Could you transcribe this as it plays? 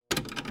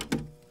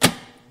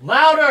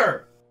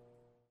Louder!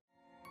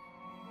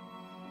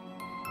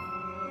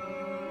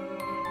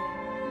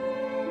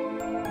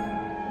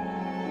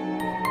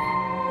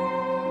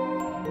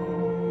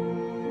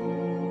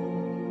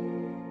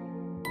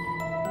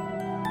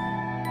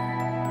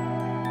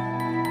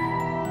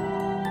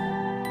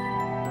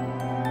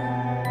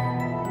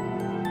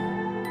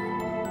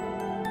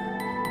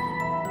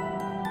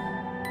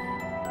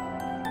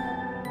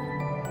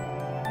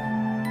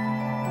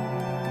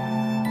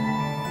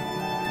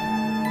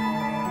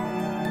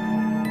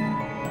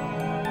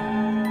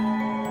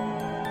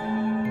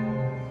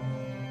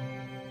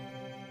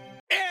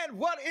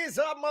 What is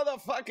up,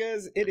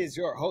 motherfuckers? It is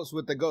your host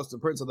with the ghost, the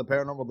prince of the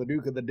paranormal, the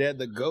duke of the dead,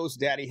 the ghost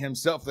daddy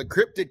himself, the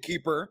cryptid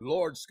keeper,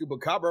 Lord Scuba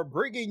Cabra,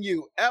 bringing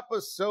you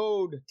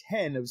episode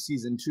 10 of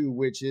season 2,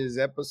 which is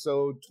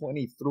episode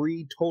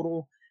 23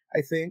 total,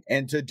 I think.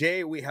 And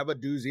today we have a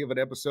doozy of an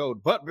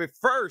episode. But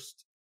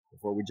first,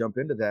 before we jump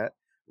into that,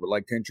 I would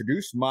like to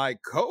introduce my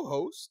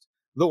co-host,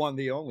 the one,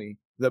 the only,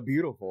 the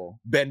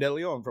beautiful Ben De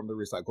Leon from the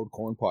Recycled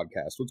Corn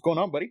Podcast. What's going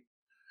on, buddy?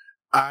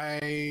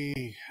 I'm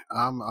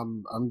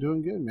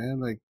doing good, man.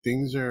 Like,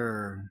 things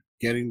are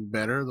getting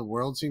better. The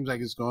world seems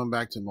like it's going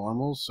back to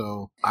normal,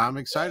 so I'm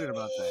excited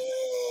about that.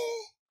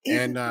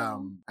 And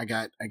I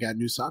got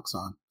new socks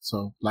on,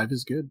 so life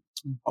is good.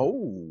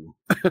 Oh,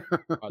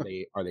 are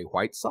they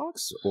white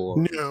socks or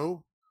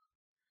no?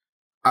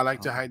 I like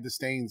to hide the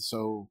stains,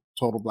 so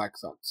total black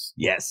socks.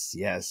 Yes.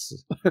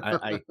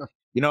 I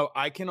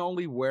I can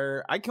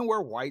wear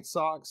white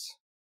socks,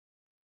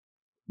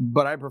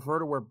 but I prefer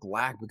to wear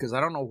black because I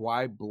don't know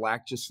why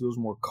black just feels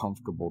more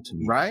comfortable to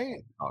me.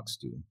 Right? Socks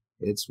do.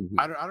 It's weird.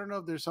 I don't know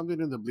if there's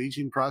something in the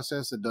bleaching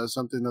process that does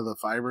something to the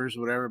fibers,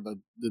 or whatever, but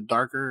the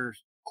darker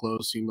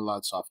clothes seem a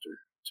lot softer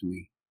to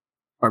me.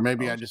 Or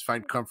maybe I just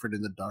find comfort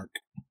in the dark.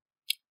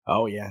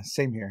 Oh yeah,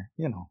 same here.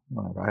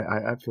 Whatever.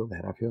 I feel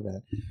that.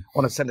 I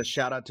want to send a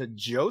shout out to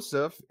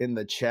Joseph in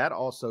the chat,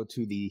 also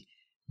to the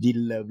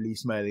lovely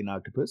smiling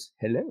octopus.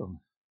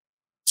 Hello.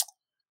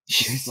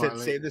 She said,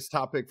 save this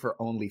topic for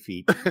only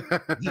feet.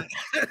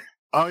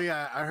 Oh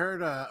yeah, I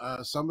heard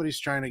somebody's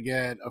trying to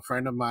get a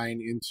friend of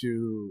mine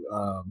into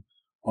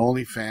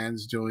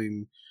OnlyFans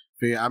doing.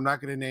 I'm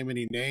not going to name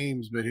any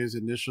names, but his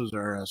initials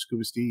are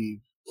Scuba Steve.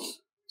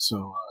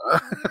 So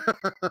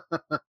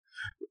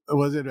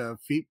was it a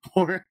feet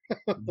porn?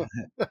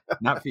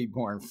 Not feet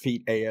porn,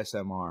 feet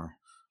ASMR.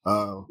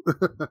 Oh,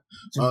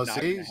 it's not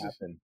gonna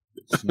happen.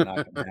 It's not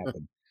going to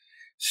happen.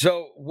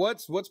 So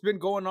what's been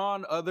going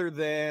on other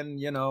than,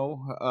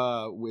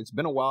 it's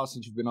been a while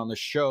since you've been on the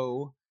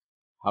show.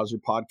 How's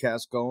your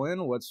podcast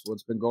going? What's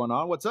been going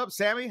on? What's up,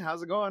 Sammy?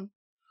 How's it going?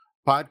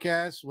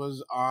 Podcast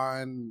was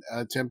on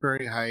a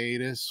temporary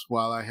hiatus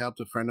while I helped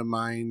a friend of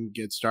mine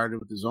get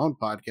started with his own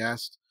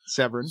podcast.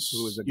 Severance,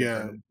 who is a good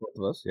friend of both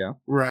of us, yeah.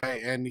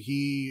 Right. And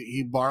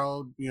he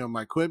borrowed,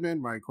 my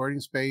equipment, my recording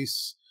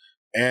space,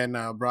 and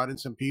brought in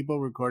some people,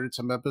 recorded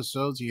some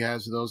episodes. He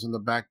has those in the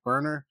back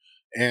burner.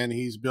 And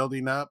he's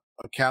building up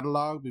a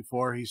catalog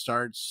before he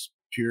starts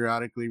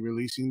periodically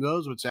releasing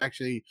those, which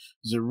actually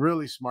is a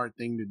really smart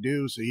thing to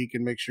do, so he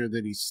can make sure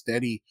that he's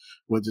steady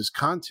with his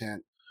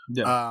content.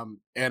 Yeah.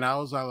 And I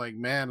was like,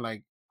 man,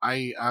 like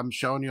I'm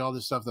showing you all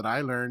this stuff that I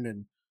learned,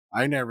 and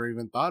I never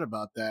even thought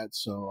about that.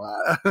 So,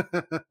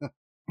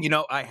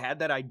 I had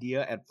that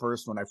idea at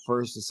first when I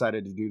first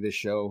decided to do this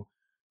show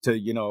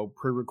to,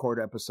 pre-record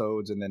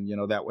episodes, and then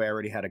that way I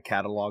already had a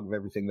catalog of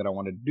everything that I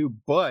wanted to do,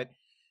 but.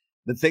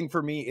 The thing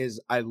for me is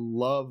I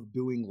love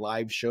doing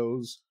live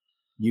shows.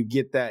 You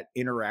get that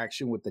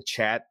interaction with the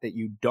chat that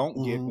you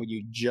don't get when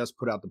you just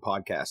put out the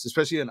podcast,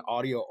 especially an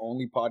audio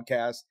only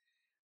podcast.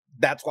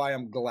 That's why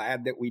I'm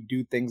glad that we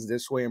do things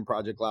this way in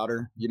Project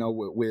Louder,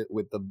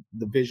 with the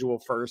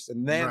visual first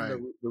and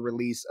then the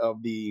release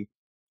of the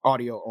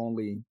audio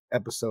only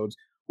episodes,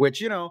 which,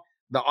 the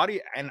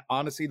audio, and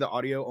honestly, the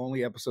audio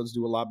only episodes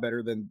do a lot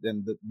better than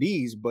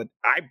these, but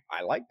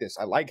I like this.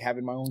 I like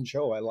having my own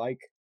show. I like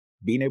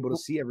being able to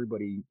see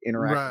everybody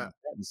interact.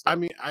 Right. I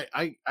mean,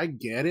 I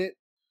get it.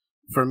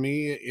 For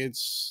me,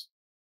 it's,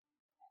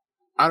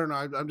 I don't know.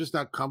 I'm just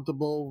not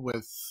comfortable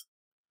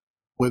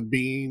with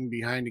being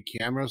behind the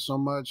camera so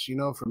much.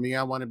 For me,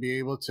 I want to be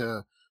able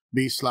to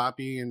be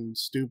sloppy and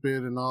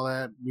stupid and all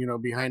that,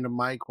 behind the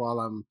mic while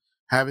I'm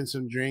having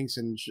some drinks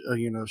and,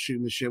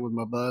 shooting the shit with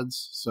my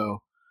buds.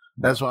 So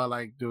that's why I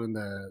like doing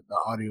the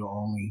audio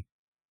only.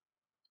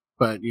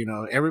 But,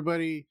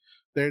 everybody,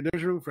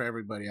 there's room for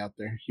everybody out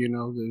there.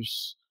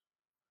 There's.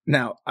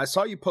 Now, I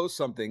saw you post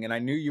something, and I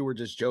knew you were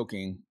just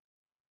joking,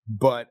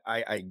 but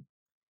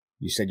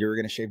you said you were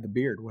going to shave the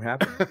beard. What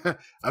happened?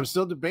 I'm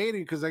still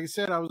debating because, like I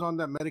said, I was on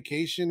that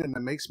medication, and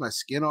it makes my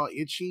skin all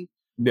itchy.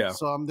 Yeah.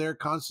 So I'm there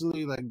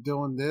constantly, like,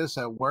 doing this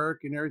at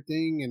work and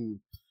everything, and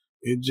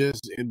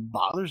it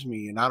bothers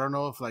me. And I don't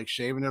know if, like,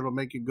 shaving it will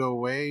make it go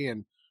away.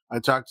 And I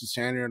talked to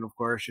Sandra, and of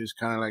course, she's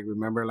kind of like,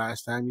 remember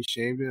last time you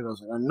shaved it? I was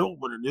like, I know,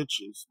 but it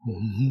itches.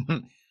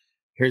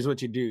 Here's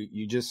what you do.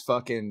 You just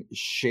fucking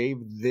shave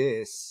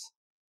this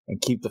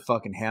and keep the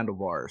fucking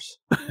handlebars.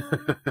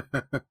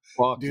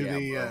 Fuck do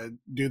yeah, bro.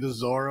 do the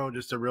Zorro,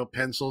 just a real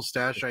pencil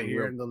stash Just right a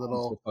here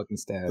real in fucking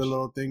stash. the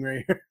little thing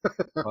right here.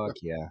 Fuck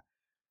yeah.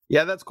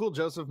 Yeah, that's cool.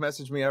 Joseph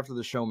messaged me after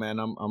the show, man.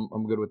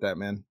 I'm good with that,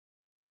 man.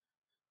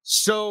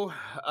 So,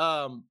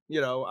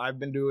 I've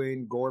been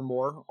doing Gore and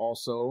More.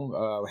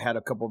 Also, had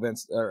a couple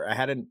events, or I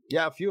had a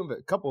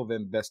couple of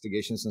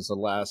investigations since the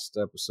last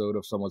episode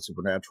of Somewhat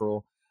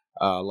Supernatural.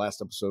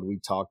 Last episode we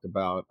talked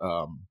about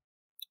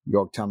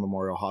Yorktown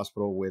Memorial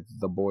Hospital with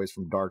the boys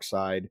from Dark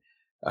Side.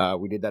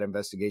 We did that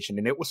investigation,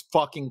 and it was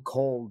fucking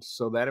cold.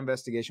 So that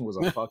investigation was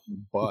a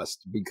fucking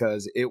bust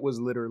because it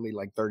was literally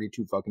like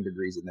 32 fucking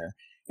degrees in there,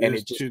 and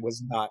it just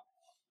was not.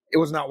 It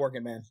was not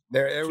working, man.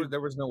 There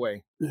was no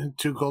way.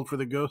 Too cold for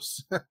the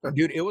ghosts.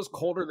 Dude, it was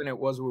colder than it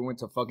was when we went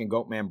to fucking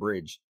Goatman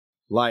Bridge.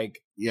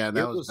 Like, yeah,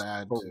 that it was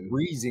bad too.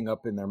 Freezing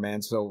up in there,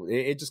 man. So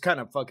it just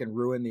kind of fucking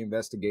ruined the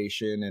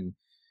investigation, and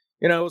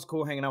it was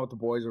cool hanging out with the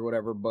boys or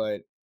whatever,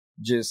 but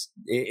just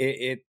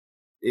it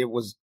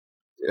was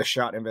a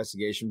shot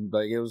investigation.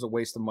 Like, it was a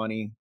waste of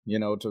money,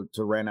 to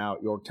rent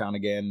out Yorktown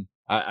again.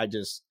 I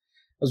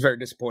was very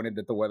disappointed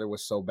that the weather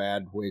was so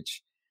bad,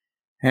 which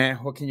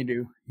what can you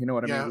do? You know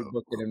what I mean? We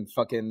booked it in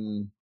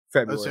fucking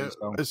February.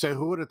 I say,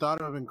 who would have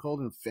thought it would have been cold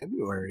in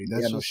February?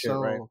 That's just shit,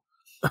 so. Right?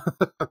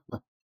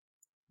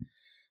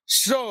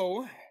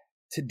 So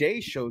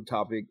today's show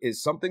topic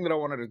is something that I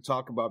wanted to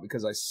talk about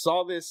because I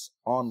saw this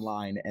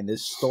online and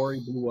this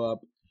story blew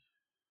up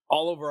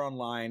all over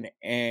online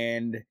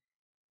and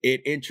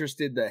it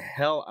interested the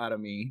hell out of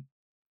me.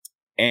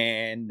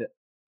 And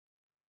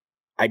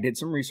I did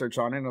some research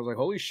on it and I was like,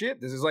 holy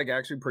shit, this is like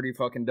actually pretty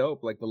fucking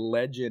dope. Like the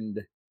legend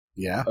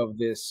of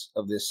this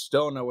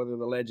stone. Now, whether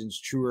the legend's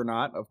true or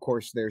not, of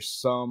course there's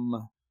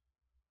some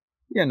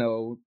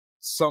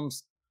some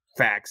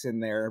facts in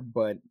there,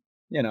 but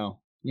you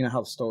know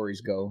how stories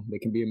go. They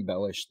can be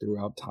embellished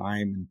throughout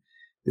time, and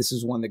this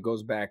is one that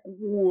goes back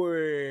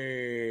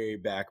way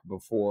back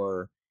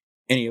before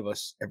any of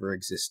us ever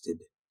existed.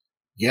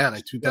 Yeah,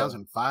 like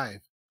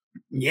 2005.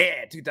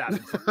 Yeah,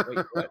 2005.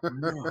 Wait, what?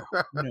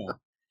 No.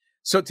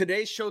 So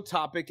today's show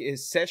topic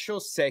is Seisho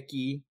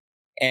Seki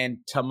and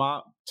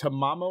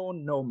Tamamo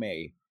no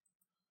Me,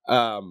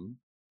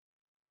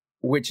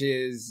 which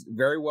is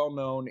very well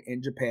known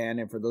in Japan.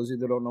 And for those of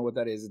you that don't know what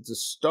that is, it's a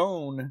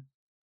stone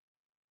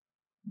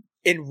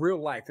in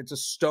real life. It's a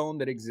stone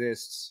that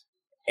exists,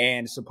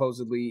 and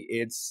supposedly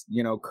it's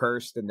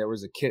cursed. And there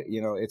was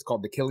it's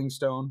called the Killing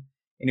Stone.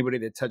 Anybody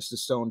that touched the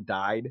stone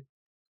died.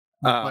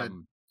 But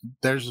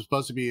there's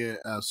supposed to be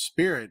a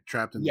spirit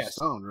trapped in the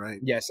stone, right?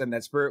 Yes, and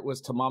that spirit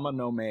was Tamamo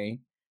no Me.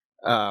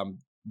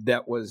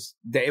 It was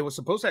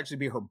supposed to actually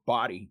be her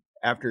body.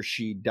 After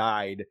she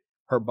died,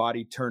 her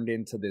body turned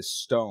into this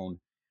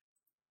stone.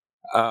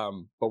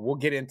 But we'll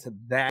get into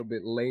that a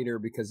bit later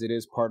because it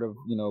is part of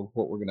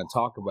what we're going to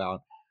talk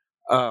about.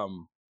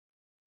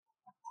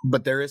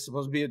 But there is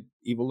supposed to be an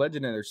evil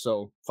legend in there,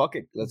 so fuck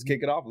it, let's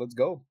kick it off. Let's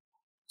go.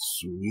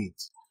 Sweet.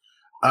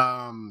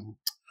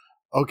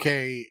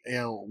 Okay,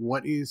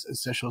 what is a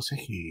Seisho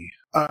Seki?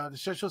 The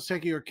Seisho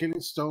Seki, or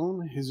Killing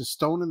Stone, is a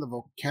stone in the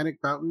volcanic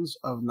mountains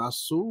of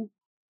Nasu,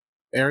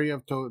 area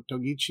of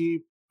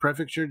Togichi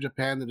Prefecture,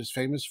 Japan, that is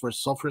famous for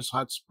sulfurous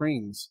hot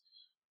springs.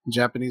 In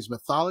Japanese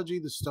mythology,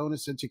 the stone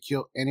is said to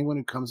kill anyone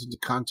who comes into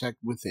contact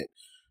with it.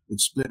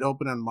 It split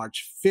open on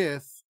March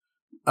 5th,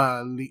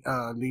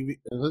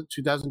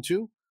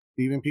 2002,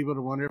 leaving people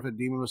to wonder if a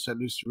demon was set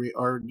loose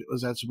or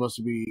was that supposed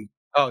to be...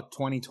 Oh,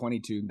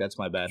 2022. That's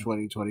my bad.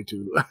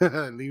 2022.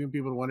 Leaving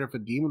people to wonder if a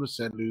demon was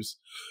set loose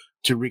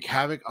to wreak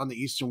havoc on the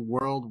Eastern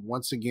world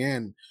once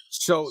again.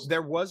 So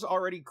there was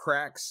already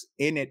cracks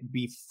in it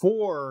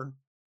before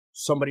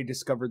somebody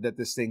discovered that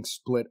this thing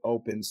split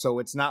open. So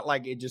it's not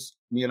like it just,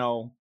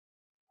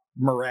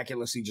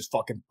 miraculously just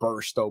fucking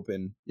burst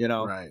open,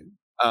 Right.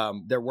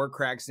 There were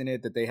cracks in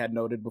it that they had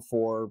noted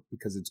before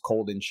because it's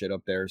cold and shit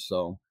up there.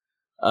 So,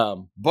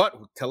 but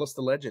tell us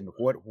the legend.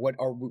 What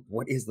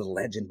is the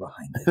legend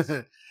behind this?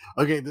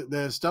 Okay,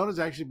 the stone is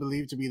actually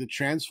believed to be the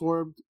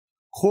transformed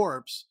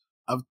corpse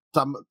of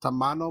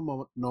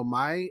Tamamo no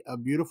Mai, a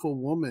beautiful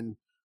woman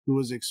who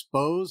was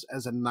exposed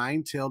as a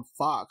nine-tailed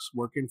fox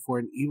working for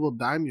an evil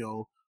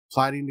daimyo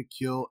plotting to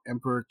kill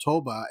Emperor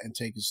Toba and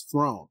take his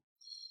throne.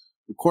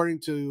 According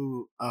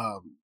to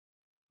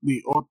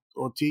the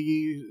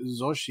Otigi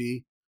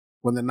Zoshi,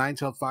 when the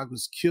nine-tailed fox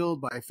was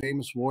killed by a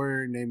famous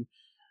warrior named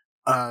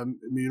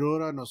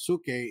Miura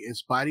Nosuke,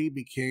 its body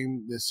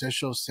became the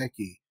Seisho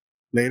Seki.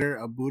 Later,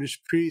 a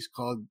Buddhist priest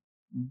called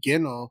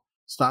Geno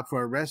stopped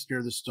for a rest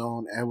near the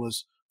stone and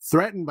was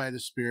threatened by the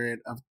spirit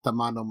of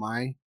Tamamo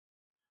Mai.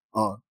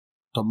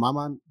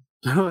 Tamamo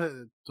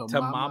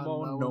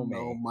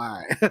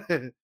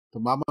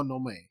no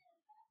Me.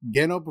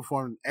 Geno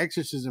performed an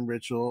exorcism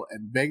ritual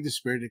and begged the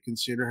spirit to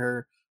consider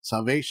her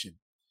salvation.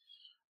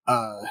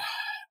 Tamamo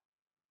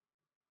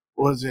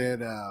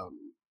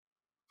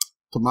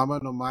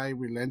no Mai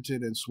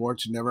relented and swore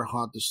to never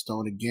haunt the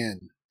stone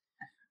again.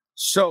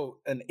 So,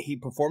 and he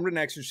performed an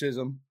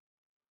exorcism.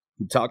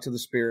 He talked to the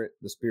spirit.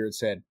 The spirit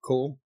said,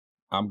 "Cool,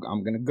 I'm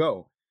gonna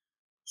go."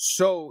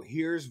 So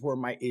here's where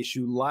my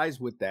issue lies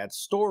with that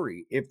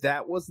story. If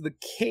that was the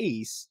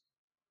case,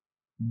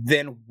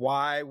 then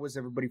why was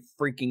everybody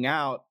freaking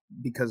out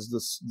because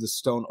the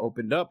stone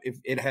opened up if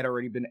it had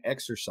already been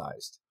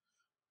exorcised?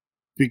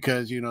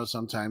 Because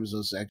sometimes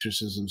those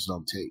exorcisms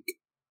don't take.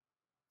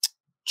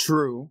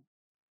 True,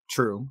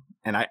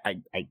 and I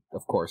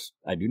of course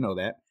I do know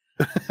that,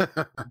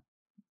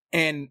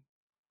 and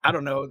I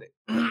don't know.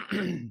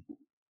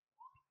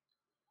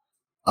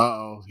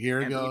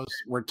 Here it goes.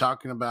 We're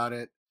talking about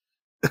it.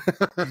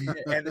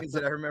 And they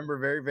said I remember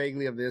very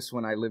vaguely of this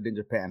when I lived in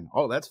Japan.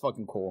 Oh, that's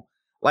fucking cool.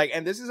 Like,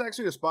 and this is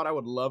actually a spot I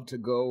would love to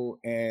go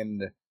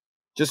and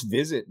just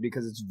visit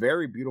because it's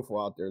very beautiful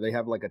out there. They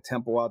have like a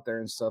temple out there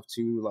and stuff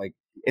too. Like,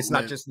 it's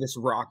not just this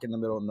rock in the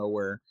middle of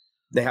nowhere.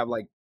 They have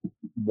like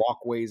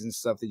walkways and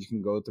stuff that you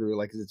can go through.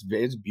 Like,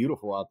 it's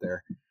beautiful out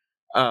there.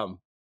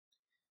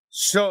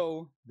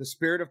 So the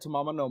spirit of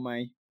Tamama no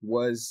Mae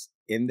was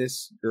in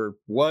this, or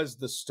was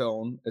the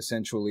stone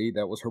essentially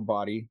that was her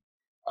body.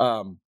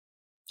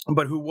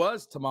 But who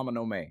was Tamama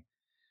no Mae?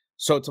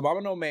 So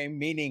Tamama no Mae,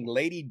 meaning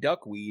Lady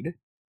Duckweed,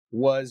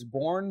 was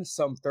born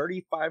some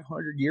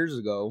 3,500 years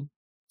ago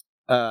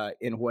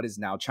in what is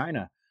now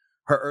China.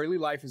 Her early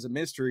life is a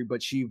mystery,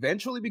 but she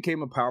eventually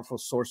became a powerful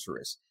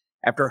sorceress.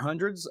 After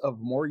hundreds of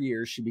more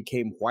years, she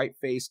became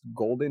white-faced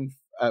golden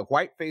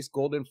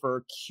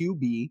fur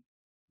QB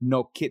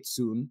no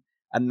Kitsune,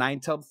 a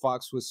nine-tailed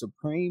fox with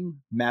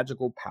supreme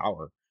magical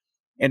power.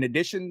 In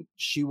addition,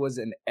 she was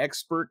an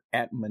expert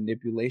at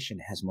manipulation,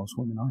 as most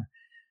women are.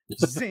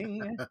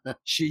 Zing!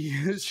 She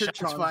used her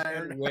charms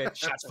and wit.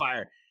 Shots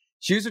fired.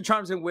 She used her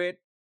charms and wit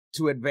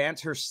to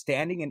advance her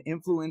standing and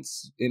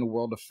influence in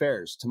world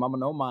affairs. Tamama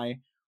no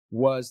Mae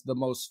was the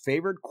most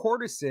favored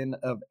courtesan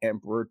of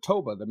Emperor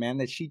Toba, the man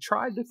that she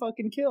tried to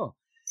fucking kill.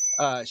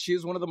 She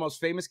is one of the most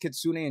famous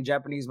kitsune in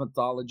Japanese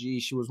mythology.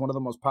 She was one of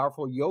the most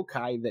powerful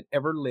yokai that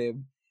ever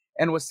lived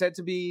and was said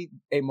to be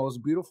a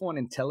most beautiful and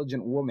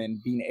intelligent woman,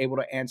 being able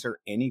to answer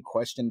any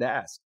question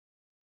asked.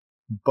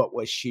 But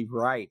was she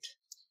right?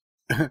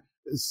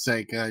 It's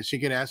like she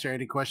could answer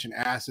any question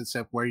asked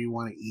except where you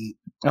want to eat.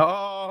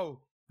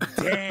 Oh,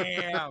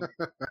 damn.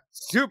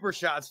 Super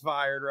shots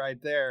fired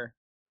right there.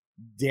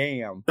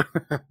 Damn.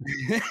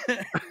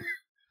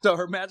 So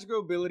her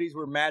magical abilities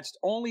were matched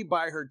only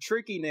by her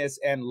trickiness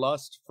and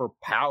lust for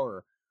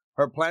power.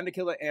 Her plan to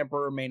kill the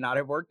emperor may not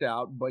have worked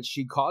out, but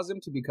she caused him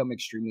to become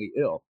extremely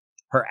ill.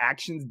 Her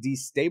actions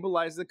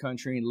destabilized the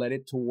country and led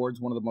it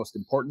towards one of the most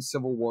important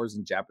civil wars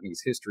in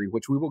Japanese history,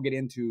 which we will get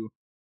into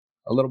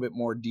a little bit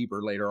more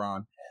deeper later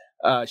on.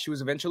 She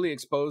was eventually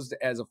exposed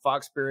as a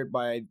fox spirit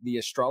by the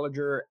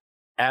astrologer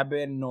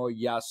Abe no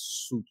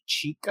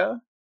Yasuchika.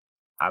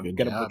 I'm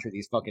going to butcher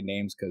these fucking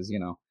names because,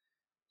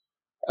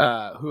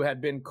 who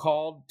had been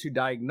called to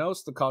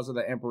diagnose the cause of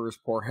the emperor's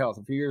poor health.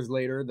 A few years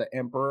later, the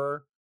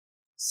emperor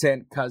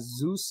sent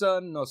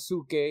Kazusa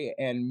Nosuke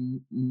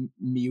and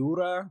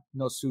Miura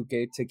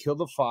Nosuke to kill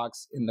the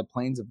fox in the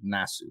plains of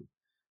Nasu.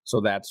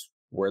 So that's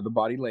where the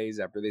body lays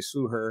after they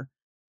slew her.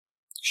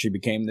 She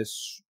became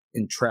this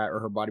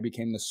her body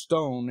became the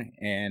stone,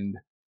 and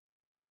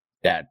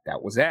that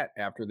was that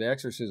after the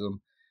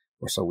exorcism,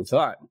 or so we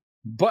thought.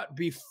 But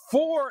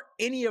before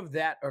any of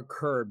that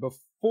occurred,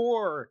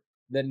 before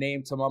the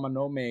name Tamama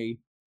no Mae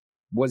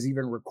was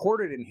even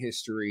recorded in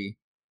history,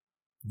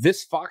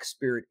 this fox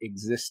spirit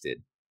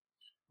existed.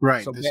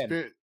 Right. So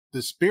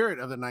the spirit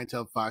of the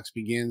nine-tailed fox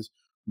begins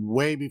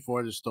way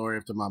before the story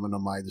of Tamama no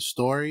Mae. The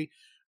story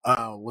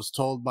was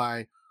told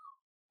by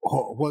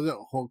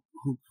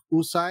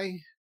Usai,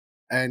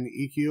 an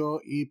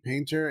ukiyo-e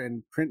painter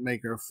and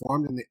printmaker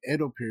formed in the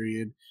Edo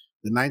period.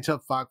 The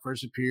nine-tailed fox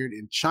first appeared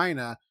in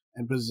China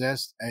and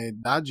possessed a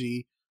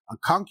daji, a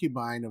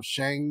concubine of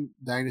Shang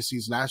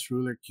Dynasty's last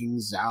ruler,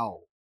 King Zhao.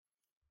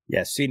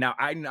 Yeah, see, now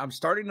I'm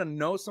starting to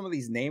know some of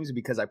these names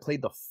because I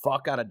played the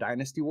fuck out of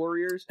Dynasty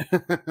Warriors,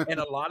 and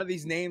a lot of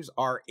these names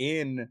are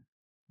in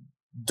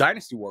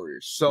Dynasty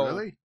Warriors. So,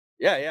 really?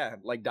 Yeah,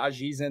 like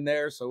Daji's in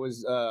there. So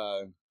is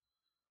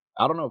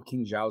I don't know if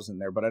King Zhao's in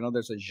there, but I know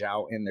there's a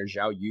Zhao in there.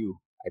 Zhao Yu,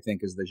 I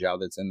think, is the Zhao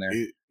that's in there.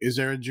 Is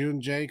there a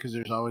Jun J? Because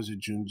there's always a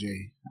Jun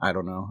J. I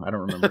don't know. I don't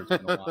remember. It's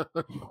been a while.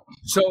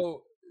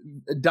 So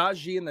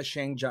Daji in the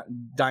Shang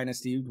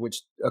Dynasty,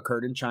 which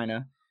occurred in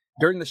China.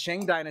 During the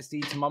Shang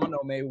Dynasty, Tamama no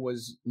Mae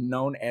was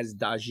known as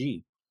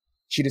Daji.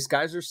 She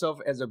disguised herself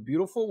as a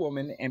beautiful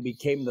woman and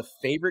became the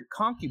favorite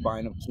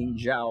concubine of King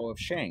Zhao of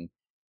Shang.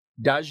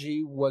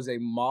 Daji was a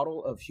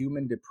model of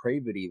human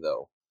depravity,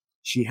 though.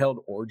 She held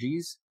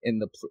orgies in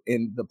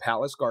the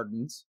palace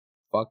gardens,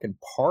 fucking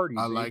parties.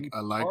 I like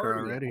her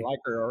already. I like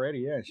her already.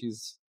 Yeah,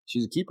 she's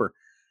a keeper.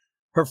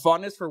 Her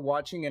fondness for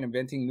watching and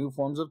inventing new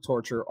forms of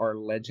torture are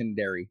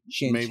legendary.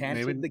 She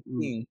enchanted the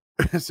king.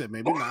 I said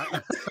maybe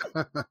not.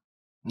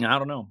 I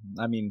don't know.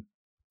 I mean,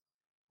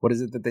 what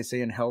is it that they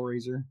say in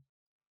Hellraiser?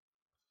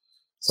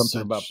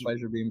 Something about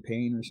pleasure being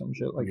pain or some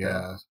shit like that.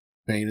 Yeah,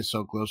 pain is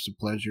so close to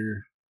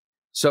pleasure.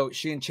 So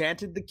she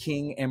enchanted the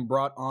king and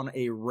brought on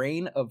a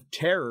reign of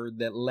terror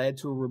that led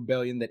to a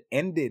rebellion that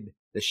ended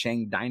the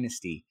Shang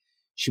Dynasty.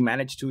 She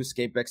managed to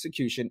escape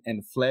execution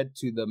and fled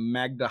to the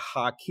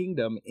Magdha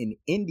kingdom in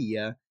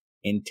India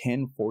in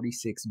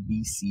 1046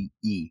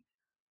 BCE.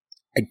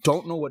 I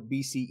don't know what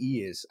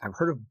BCE is. I've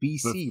heard of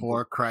BC.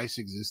 Before Christ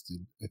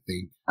existed, I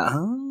think.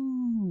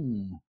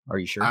 Oh, are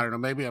you sure? I don't know.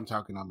 Maybe I'm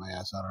talking on my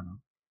ass. I don't know.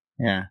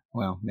 Yeah,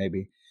 well,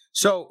 maybe.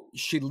 So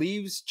she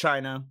leaves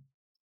China,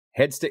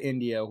 heads to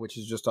India, which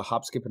is just a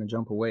hop, skip, and a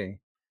jump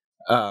away.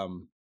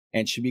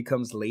 And she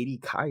becomes Lady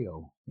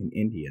Kayo in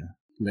India.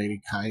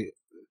 Lady Kayo.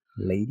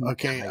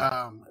 Okay,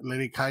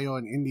 Lady Kayo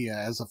in India.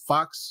 As a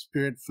fox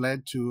spirit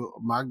fled to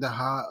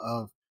Magdha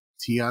of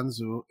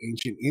Tianzu,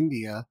 ancient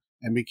India,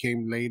 and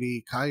became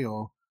Lady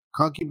Kayo,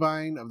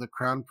 concubine of the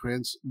crown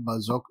prince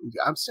Bazoku.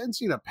 I'm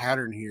sensing a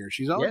pattern here.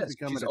 She's always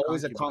becoming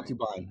a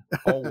concubine.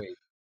 Always.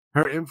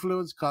 Her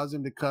influence caused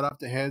him to cut off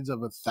the heads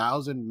of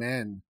 1,000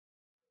 men.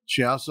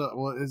 She also,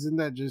 well, isn't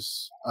that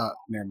just,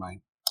 never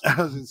mind.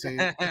 I was going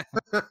to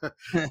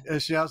say,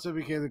 she also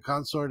became the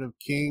consort of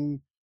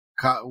King,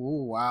 oh,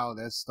 wow,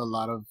 that's a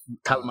lot of.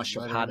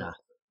 Kalmashapada.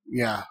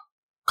 Yeah,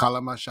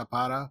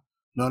 Kalmashapada,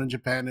 known in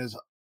Japan as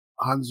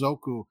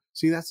Hanzoku.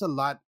 See, that's a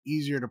lot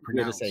easier to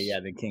pronounce. To say, yeah,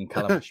 the King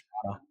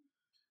Kalmashapada.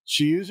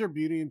 She used her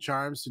beauty and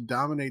charms to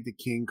dominate the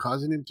king,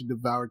 causing him to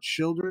devour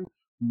children,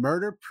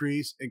 murder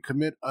priests, and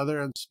commit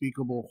other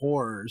unspeakable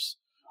horrors.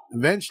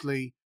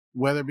 Eventually,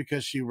 whether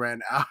because she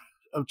ran out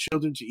of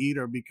children to eat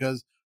or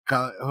because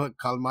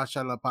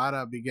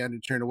Kalmashapada began to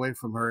turn away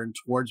from her and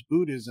towards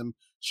Buddhism,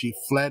 she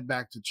fled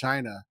back to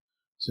China.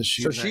 So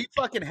she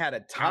fucking had a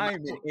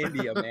time in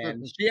India,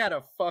 man. She had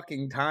a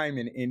fucking time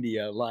in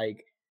India.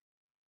 Like,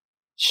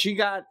 she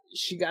got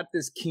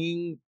this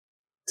king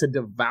to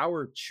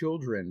devour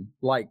children,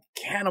 like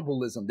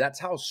cannibalism. That's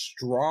how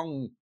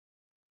strong,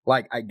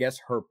 like, I guess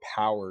her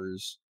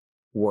powers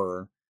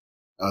were.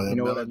 You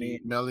know what I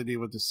mean? Melody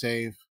with the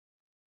save.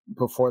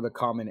 Before the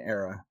Common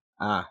Era.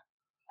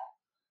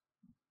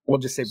 We'll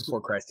just say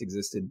before Christ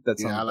existed.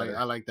 That's I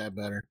like that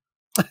better.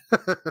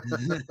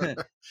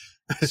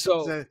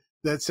 So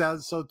that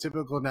sounds so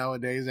typical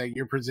nowadays. That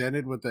you're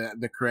presented with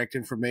the correct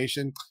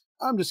information.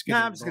 I'm just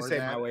gonna say it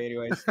my way,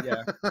 anyways.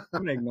 Yeah, I'm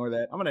gonna ignore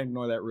that. I'm gonna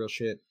ignore that real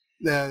shit.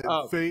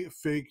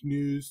 Fake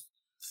news.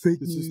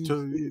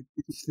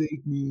 It's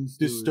fake news.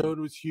 The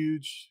stone was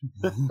huge.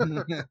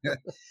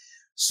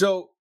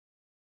 So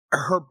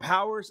her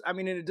powers, I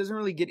mean, and it doesn't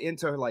really get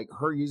into like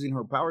her using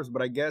her powers,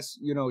 but I guess,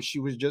 she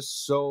was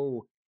just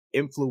so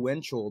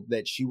influential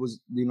that she was,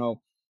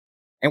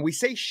 and we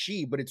say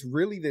she, but it's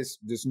really this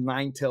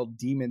nine-tailed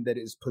demon that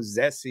is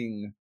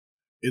possessing.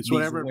 It's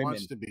whatever it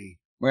wants to be.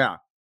 Yeah,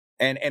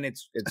 and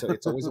it's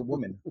always a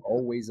woman,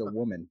 always a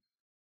woman,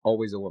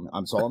 always a woman.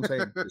 That's all I'm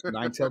saying. This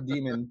nine-tailed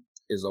demon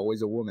is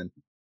always a woman.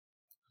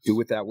 Do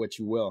with that what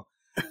you will.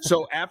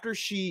 So after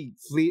she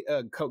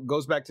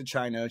goes back to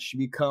China, she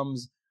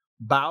becomes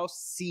Bao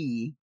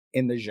Si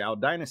in the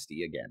Zhao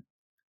dynasty again.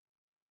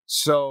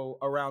 So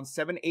around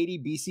 780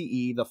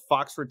 BCE, the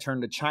fox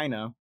returned to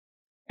China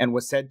and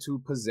was said to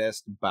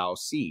possess Bao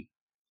Si,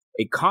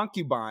 a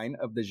concubine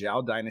of the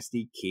Zhao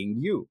dynasty King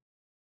Yu.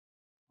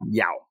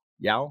 Yao.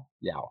 That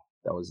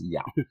was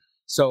Yao.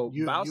 So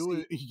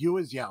Yu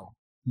is Yao.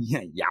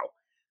 Yeah, Yao.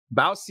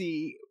 Bao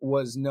Si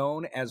was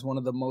known as one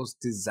of the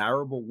most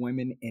desirable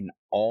women in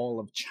all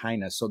of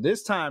China. So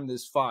this time,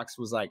 this fox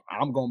was like,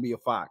 I'm going to be a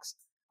fox.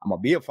 I'm going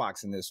to be a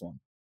fox in this one.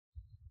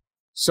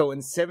 So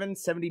in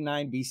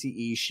 779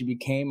 BCE, she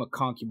became a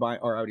concubine,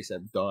 or I already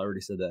said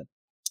that.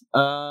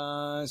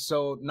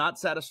 So not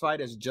satisfied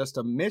as just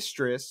a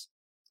mistress,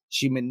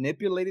 she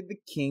manipulated the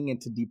king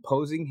into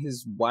deposing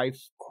his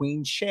wife,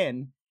 Queen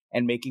Shen,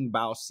 and making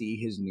Bao Si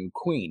his new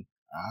queen.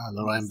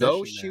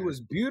 Though she was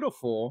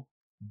beautiful,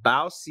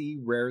 Bao Si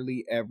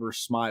rarely ever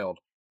smiled.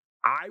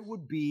 I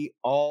would be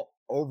all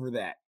over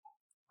that.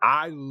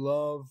 I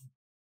love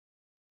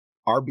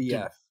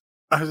RBF.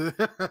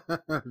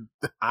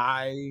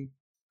 I'd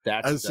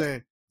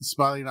say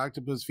smiling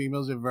octopus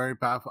females are very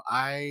powerful.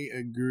 I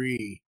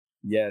agree.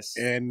 Yes.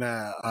 And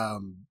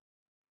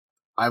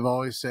I've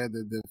always said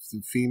that the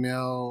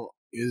female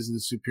is the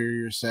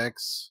superior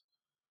sex.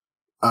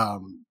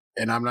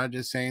 And I'm not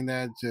just saying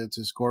that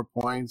to score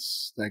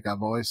points. Like,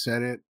 I've always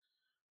said it.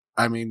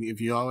 I mean,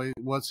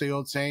 what's the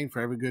old saying?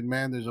 For every good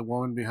man, there's a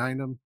woman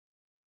behind him.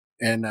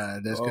 And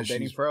that's because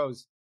Benny she's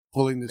froze.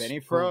 Pulling this. Benny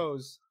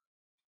froze.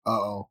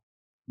 Uh-oh.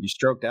 You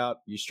stroked out.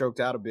 You stroked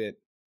out a bit.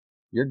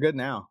 You're good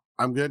now.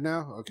 I'm good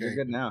now? Okay. You're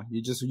good now.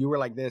 You were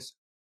like this.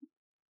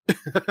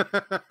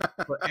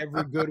 For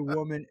every good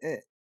woman.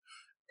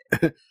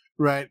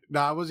 Right. No,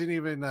 I wasn't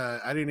even,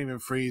 I didn't even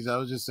freeze. I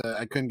was just,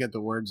 I couldn't get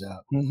the words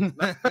out.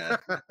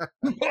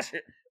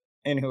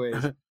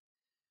 Anyways.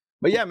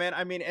 But yeah, man,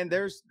 I mean, and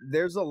there's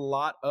a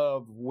lot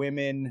of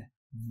women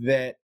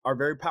that are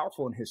very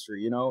powerful in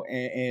history,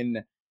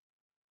 and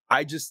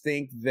I just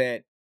think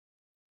that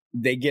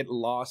they get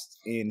lost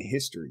in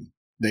history.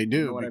 They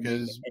do,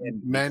 because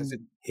men, because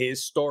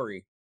his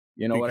story,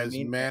 what I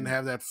mean? Men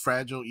have that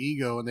fragile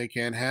ego and they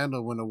can't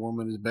handle when a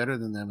woman is better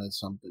than them at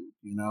something,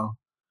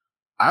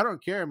 I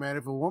don't care, man.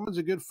 If a woman's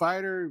a good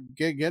fighter,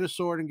 get a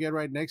sword and get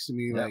right next to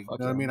me. Yeah, Like, you fuck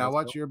know what I yeah, mean? I let's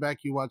watch go. your back,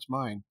 you watch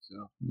mine.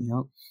 So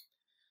Yep.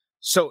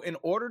 So, in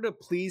order to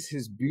please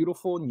his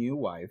beautiful new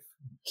wife,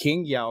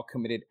 King Yao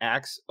committed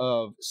acts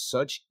of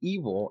such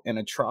evil and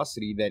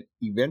atrocity that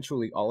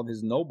eventually all of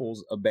his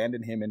nobles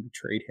abandoned him and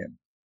betrayed him.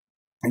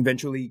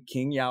 Eventually,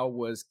 King Yao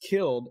was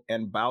killed,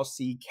 and Bao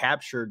Si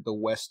captured the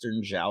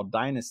Western Zhao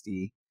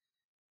dynasty.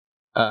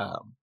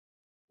 Um,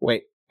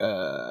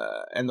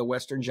 and the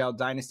Western Zhao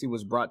dynasty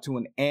was brought to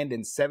an end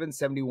in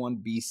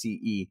 771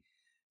 BCE.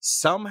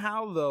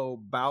 Somehow,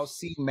 though, Bao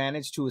Si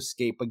managed to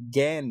escape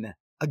again.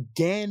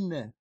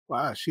 Again.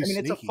 wow, I she's mean,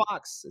 it's a sneaky.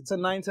 fox. It's a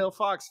nine-tailed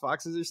fox.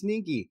 Foxes are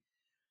sneaky.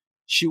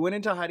 She went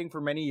into hiding for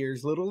many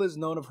years. Little is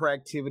known of her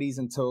activities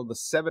until the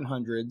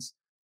 700s,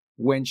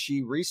 when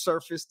she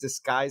resurfaced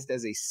disguised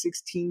as a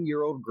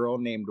 16-year-old girl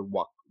named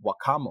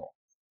Wakamo.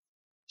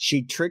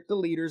 She tricked the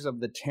leaders of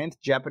the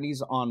 10th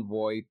Japanese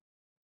envoy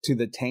to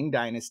the Tang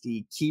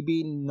dynasty,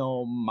 Kibi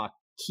no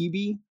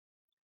Makibi,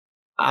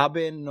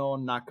 Abe no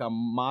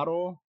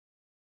Nakamoto,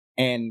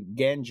 and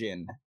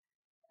Genjin,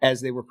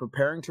 as they were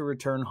preparing to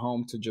return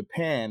home to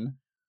Japan.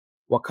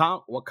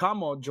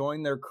 Wakamo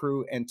joined their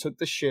crew and took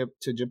the ship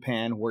to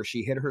Japan, where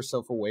she hid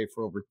herself away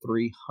for over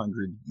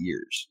 300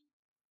 years.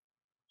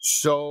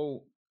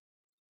 So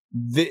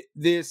but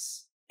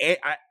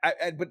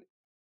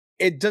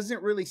it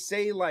doesn't really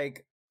say,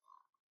 like,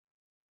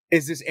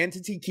 is this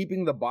entity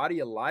keeping the body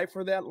alive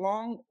for that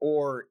long,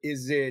 or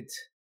is it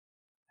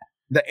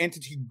the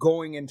entity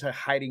going into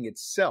hiding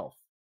itself?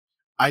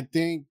 I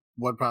think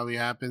what probably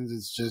happens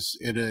is just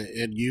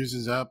it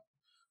uses up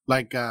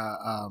like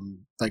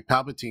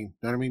Palpatine. You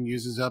know what I mean?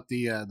 Uses up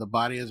the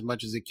body as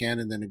much as it can,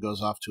 and then it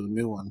goes off to a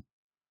new one.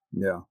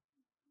 Yeah, You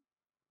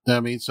know what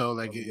I mean? So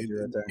like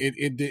you're right there.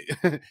 it did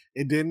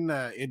it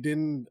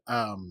didn't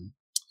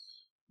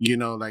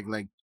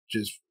like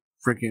just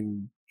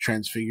freaking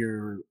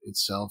transfigure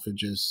itself. It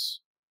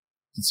just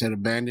it said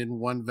abandon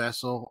one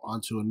vessel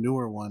onto a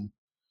newer one.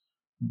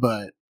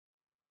 But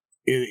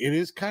it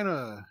is kind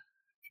of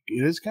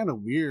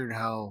weird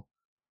how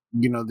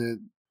the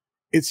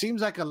it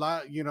seems like a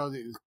lot,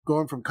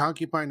 going from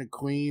concubine to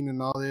queen and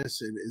all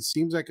this. It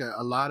seems like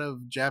a lot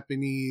of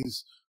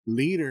Japanese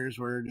leaders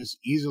were just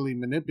easily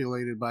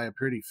manipulated by a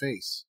pretty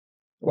face.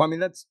 Well, I mean,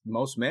 that's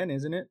most men,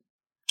 isn't it?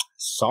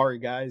 Sorry,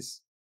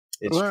 guys,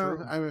 it's Well,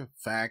 true. I mean,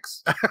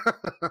 facts.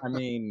 I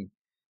mean,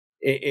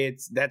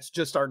 it's that's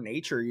just our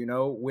nature, you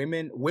know.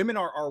 Women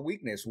are our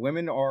weakness.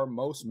 Women are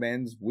most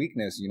men's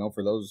weakness, you know.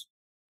 For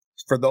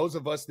those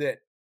of us that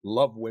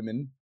love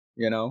women,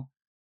 you know,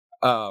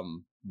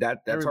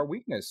 that's Every, our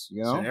weakness,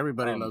 you said know.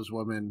 everybody loves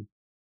women.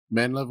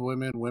 Men love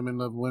women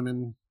love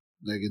women.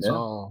 Like it's Yeah,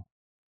 all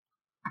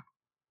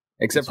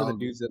except it's for the all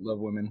dudes that love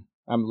women.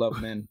 Love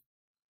men,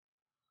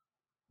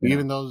 you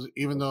know.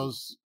 even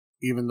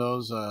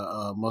those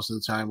most of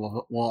the time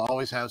will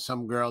always have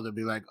some girl that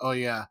be like, oh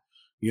yeah,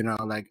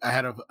 like I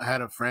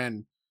had a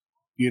friend,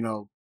 you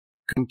know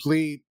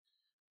complete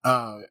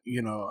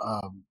you know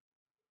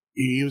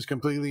he was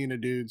completely into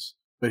dudes,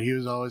 but he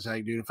was always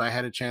like, dude, if I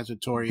had a chance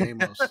with Tori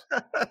Amos.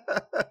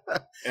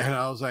 And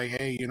I was like,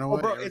 hey, you know Well,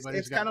 what, bro,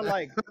 everybody's it's got kind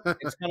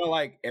of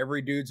like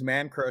every dude's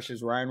man crush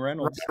is Ryan Ryan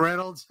Reynolds.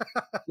 Reynolds.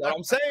 That's all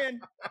I'm saying.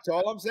 That's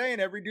all I'm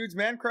saying. Every dude's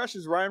man crush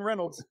is Ryan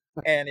Reynolds.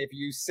 And if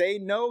you say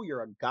no,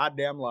 you're a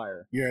goddamn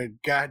liar. You're a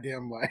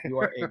goddamn liar. You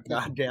are a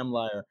goddamn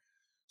liar.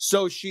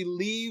 So she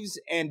leaves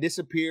and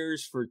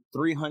disappears for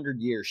 300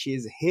 years. She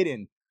is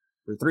hidden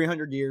for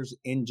 300 years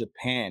in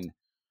Japan.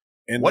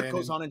 And What then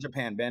goes on in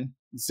Japan, Ben?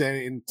 said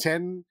in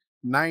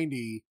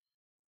 1090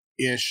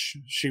 ish,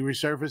 she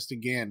resurfaced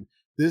again.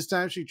 This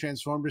time she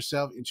transformed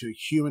herself into a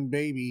human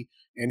baby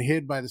and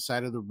hid by the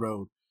side of the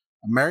road.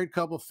 A married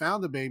couple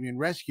found the baby and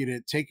rescued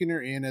it, taking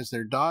her in as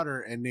their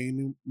daughter and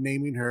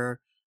naming her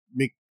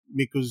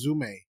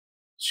Mikozume.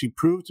 She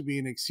proved to be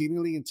an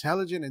exceedingly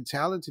intelligent and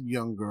talented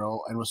young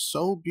girl and was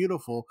so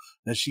beautiful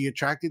that she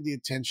attracted the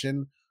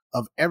attention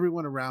of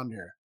everyone around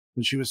her.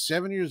 When she was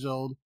 7 years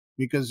old,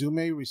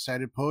 Mikozume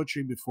recited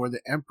poetry before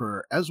the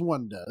emperor, as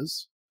one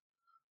does.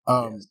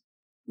 Yes.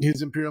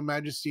 His Imperial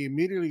Majesty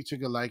immediately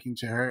took a liking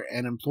to her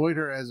and employed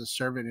her as a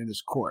servant in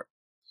his court.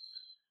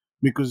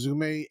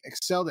 Mikozume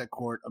excelled at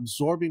court,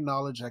 absorbing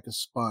knowledge like a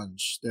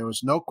sponge. There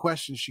was no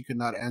question she could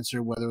not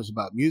answer, whether it was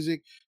about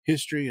music,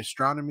 history,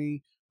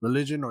 astronomy,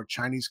 religion, or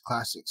Chinese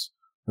classics.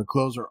 Her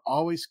clothes were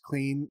always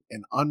clean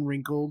and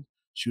unwrinkled.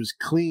 She was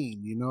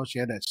clean, she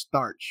had that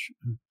starch.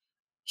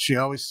 She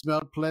always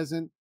smelled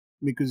pleasant.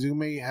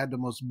 Mikozume had the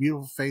most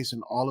beautiful face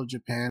in all of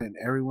Japan, and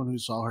everyone who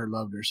saw her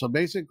loved her. So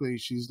basically,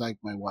 she's like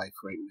my wife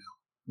right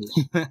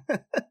now.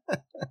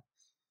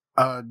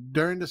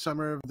 During the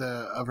summer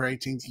of her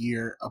 18th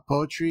year, a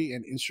poetry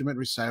and instrument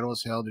recital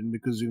was held in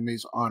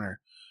Mikozume's honor.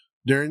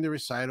 During the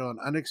recital, an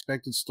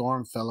unexpected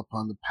storm fell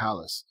upon the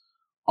palace.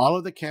 All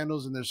of the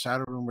candles in the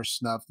recital room were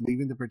snuffed,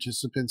 leaving the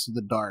participants in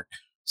the dark.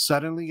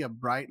 Suddenly, a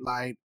bright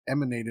light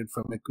emanated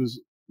from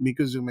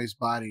Mikozume's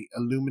body,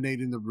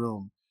 illuminating the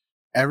room.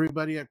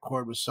 Everybody at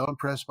court was so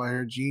impressed by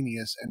her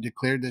genius and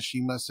declared that she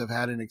must have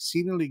had an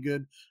exceedingly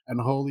good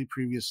and holy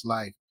previous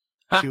life.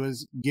 She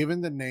was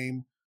given the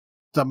name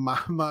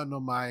Tamama no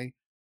Mai,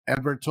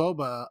 and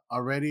Bertoba,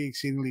 already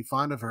exceedingly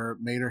fond of her,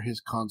 made her his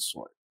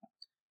consort.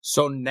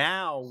 So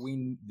now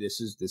this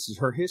is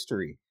her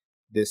history.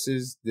 This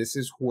is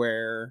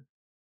where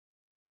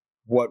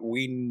what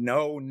we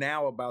know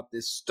now about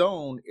this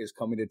stone is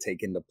coming to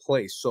take into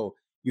place. So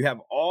you have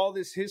all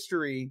this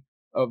history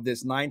of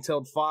this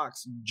nine-tailed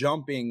fox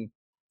jumping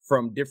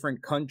from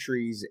different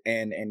countries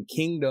and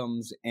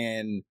kingdoms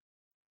and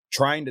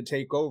trying to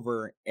take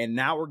over, and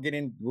now we're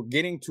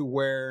getting to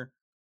where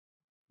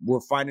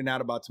we're finding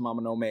out about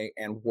Tamama no Mae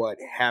and what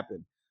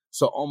happened.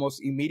 So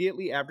almost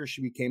immediately after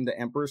she became the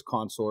emperor's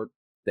consort,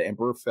 the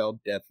emperor fell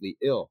deathly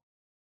ill.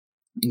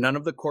 None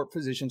of the court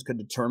physicians could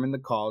determine the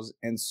cause,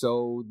 and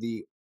so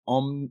the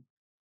Omyoji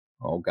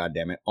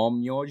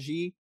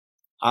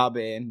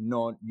Abe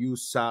no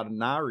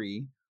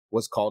Yusanari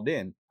was called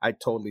in. I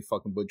totally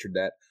fucking butchered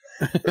that.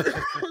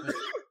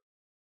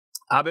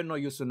 Abe no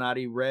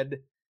Yusanari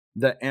read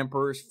the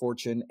emperor's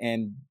fortune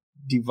and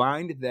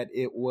divined that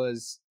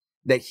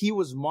he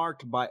was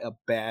marked by a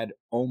bad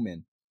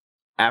omen.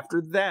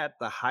 After that,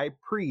 the high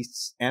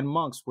priests and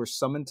monks were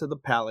summoned to the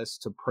palace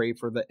to pray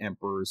for the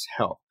emperor's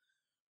health.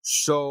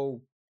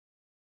 So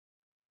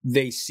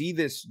they see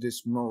this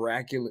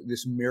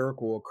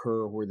miracle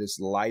occur where this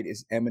light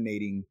is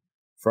emanating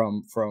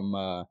from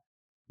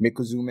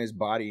Mikozume's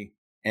body,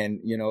 and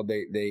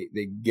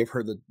they give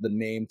her the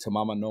name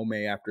Tamama no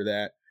Mae after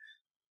that.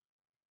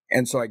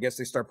 And so I guess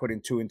they start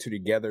putting two and two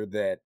together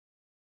that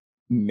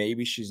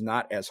maybe she's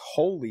not as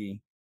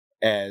holy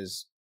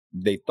as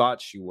they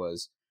thought she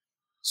was.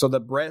 So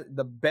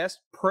the best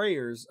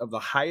prayers of the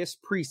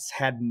highest priests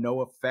had no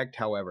effect,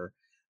 however.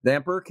 The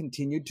emperor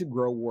continued to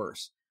grow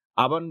worse.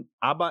 Aba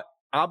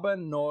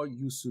no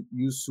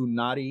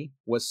Yusunari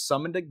was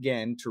summoned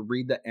again to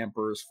read the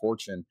emperor's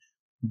fortune.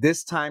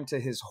 This time, to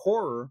his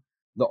horror,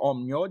 the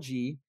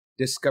Omyoji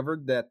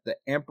discovered that the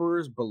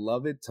emperor's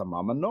beloved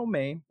Tamama no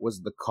Mae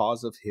was the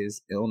cause of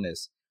his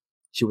illness.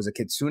 She was a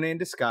kitsune in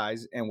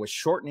disguise and was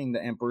shortening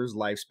the emperor's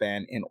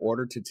lifespan in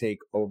order to take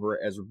over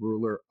as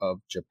ruler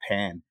of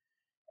Japan.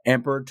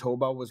 Emperor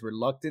Toba was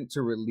reluctant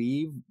to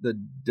believe the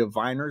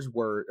diviner's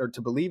words,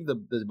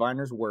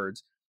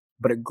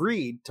 but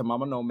agreed to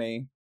Tamama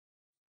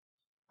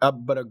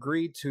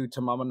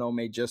no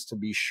Mae just to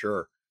be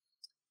sure.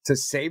 To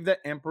save the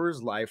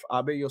emperor's life,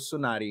 Abe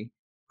Yosunari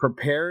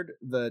prepared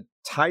the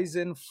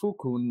Taizen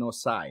Fukun no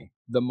Sai,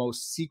 the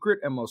most secret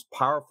and most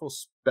powerful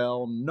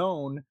spell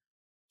known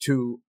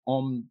to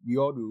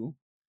Omyodu.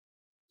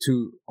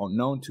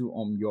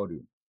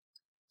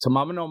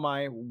 Tamama no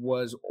Mae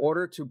was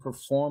ordered to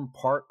perform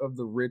part of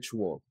the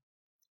ritual.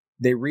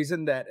 They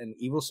reasoned that an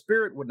evil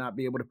spirit would not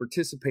be able to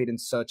participate in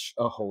such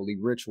a holy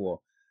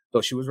ritual. Though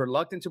she was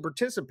reluctant to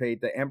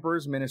participate, the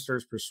emperor's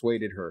ministers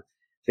persuaded her.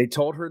 They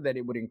told her that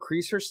it would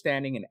increase her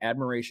standing and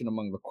admiration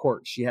among the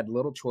court. She had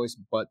little choice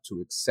but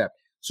to accept.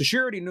 So she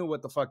already knew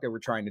what the fuck they were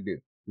trying to do.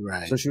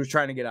 Right. So she was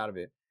trying to get out of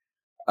it.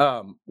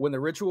 When the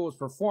ritual was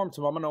performed,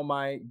 Tamama no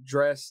Mae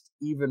dressed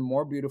even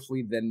more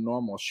beautifully than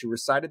normal. She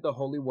recited the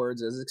holy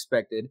words as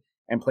expected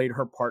and played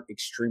her part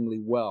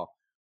extremely well.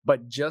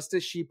 But just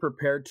as she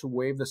prepared to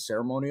wave the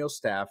ceremonial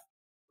staff,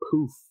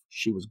 poof,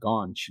 she was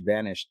gone. She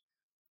vanished.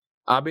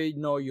 Abe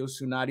no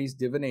Yosunari's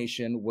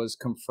divination was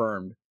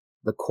confirmed.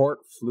 The court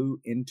flew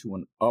into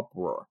an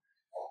uproar.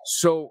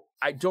 So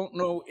I don't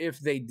know if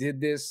they did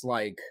this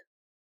like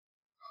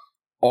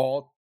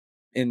all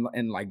in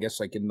I guess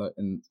like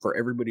in for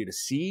everybody to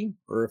see,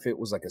 or if it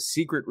was like a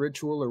secret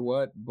ritual or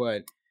what.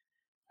 But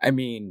I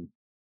mean,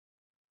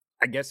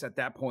 I guess at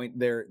that point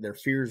their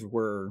fears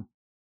were,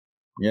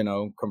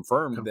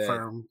 confirmed.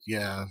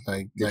 Yeah,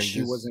 that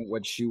she wasn't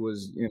what she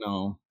was,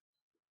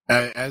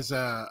 as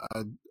the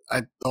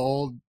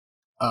old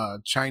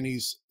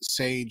Chinese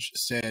sage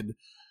said,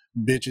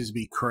 bitches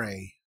be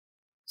cray.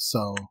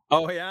 So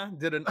oh yeah,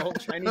 did an old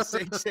Chinese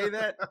sage say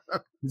that?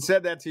 He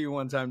said that to you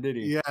one time, did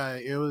he? Yeah,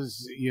 it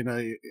was, it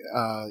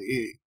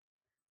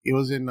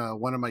was in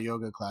one of my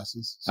yoga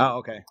classes. So.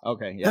 Oh,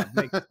 okay, yeah,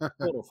 makes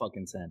total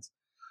fucking sense.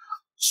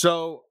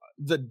 So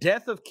the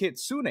death of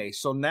Kitsune.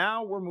 So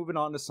now we're moving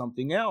on to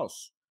something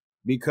else,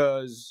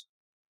 because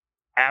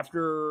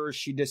after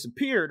she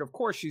disappeared, of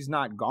course she's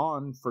not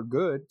gone for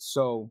good.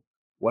 So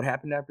what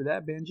happened after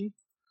that, Benji?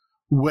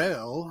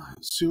 Well,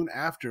 soon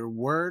after,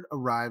 word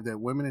arrived that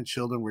women and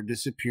children were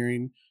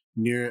disappearing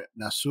near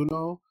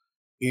Nasuno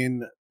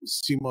in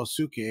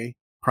Shimosuke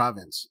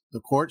province.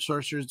 The court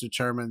sorcerers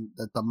determined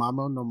that the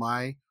Tamama no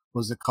Mae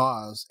was the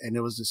cause, and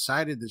it was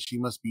decided that she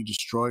must be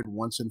destroyed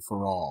once and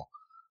for all.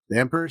 The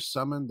emperor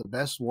summoned the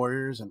best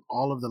warriors in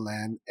all of the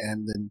land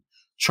and then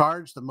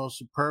charged the most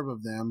superb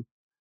of them,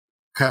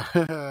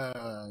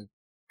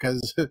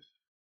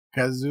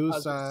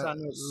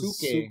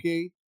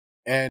 Kazusanosuke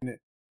and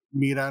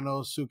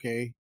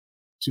Miranosuke,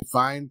 to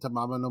find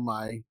Tamama no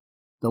Mae.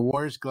 The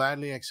warriors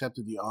gladly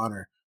accepted the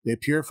honor. They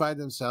purified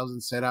themselves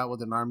and set out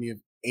with an army of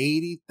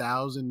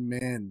 80,000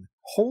 men.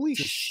 Holy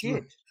Just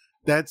shit.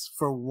 that's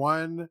for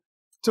one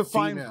To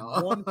find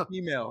female. one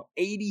female,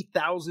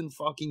 80,000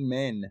 fucking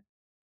men.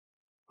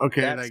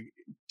 Okay, That's like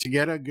to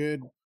get a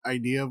good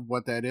idea of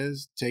what that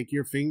is, take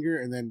your finger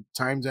and then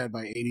times that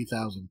by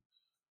 80,000.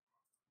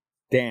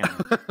 damn,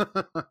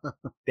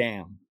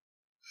 damn.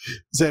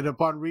 Said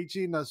upon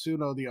reaching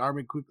Nasuno, the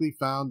army quickly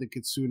found the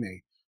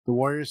kitsune. The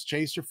warriors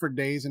chased her for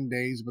days and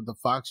days, but the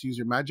fox used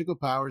her magical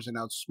powers and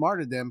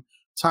outsmarted them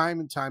time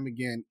and time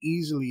again,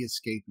 easily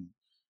escaping.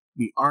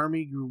 The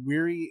army grew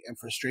weary and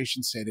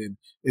frustration set in.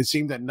 It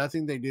seemed that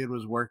nothing they did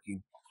was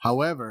working.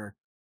 However,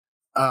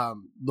 the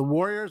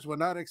warriors would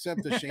not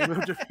accept the shame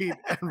of defeat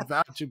and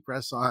vowed to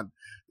press on.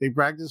 They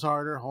practiced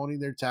harder, honing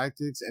their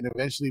tactics, and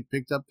eventually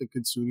picked up the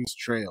kitsune's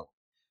trail.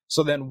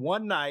 So then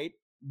one night,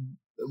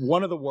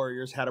 one of the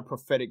warriors had a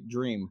prophetic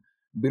dream.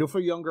 A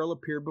beautiful young girl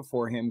appeared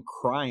before him,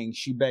 crying.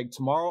 She begged,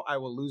 "Tomorrow I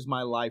will lose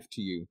my life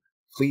to you.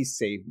 Please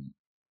save me."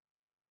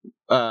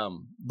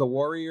 The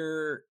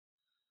warrior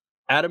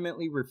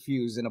adamantly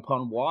refused, and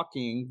upon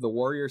walking, the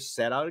warrior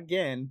set out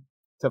again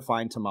to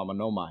find Tamama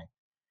no Mai.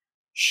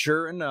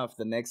 Sure enough,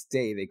 the next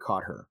day they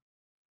caught her.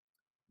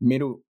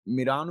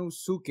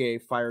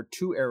 Miranosuke fired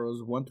 2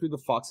 arrows, one through the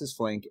fox's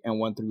flank and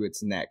one through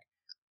its neck.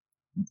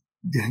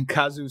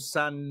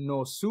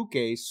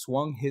 Kazusanosuke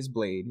swung his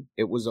blade.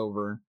 It was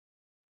over,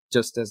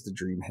 just as the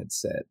dream had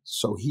said.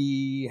 So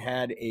he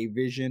had a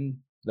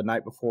vision the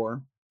night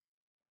before,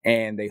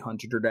 and they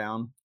hunted her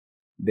down.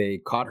 They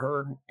caught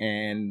her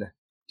and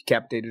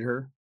decapitated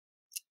her.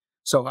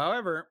 So,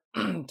 however,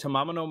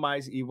 Tamama no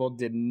Mai's evil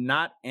did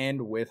not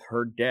end with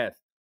her death.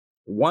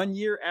 1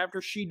 year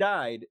after she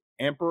died,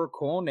 Emperor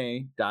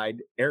Koone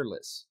died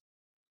heirless.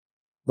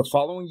 The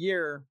following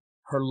year,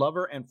 her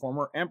lover and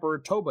former emperor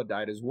Toba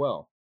died as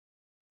well.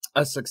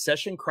 A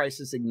succession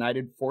crisis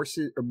ignited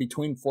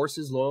between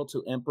forces loyal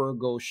to Emperor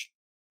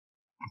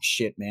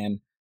Shit,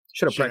 man.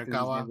 Should have practiced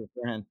his name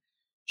beforehand.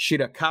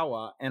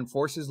 Shirakawa and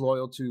forces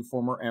loyal to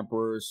former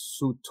Emperor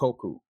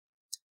Sutoku.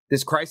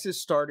 This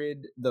crisis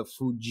started the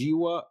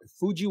Fujiwara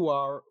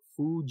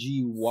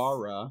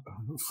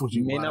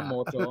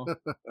Minamoto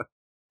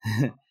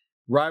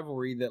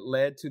rivalry that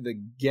led to the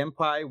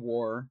Genpei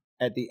War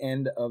at the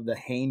end of the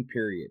Heian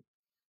period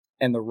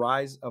and the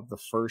rise of the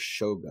first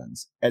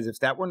shoguns. As if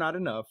that were not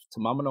enough,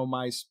 Tamama no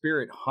Mai's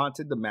spirit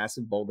haunted the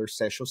massive boulder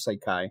Seisho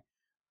Seikai,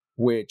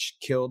 which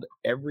killed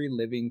every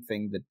living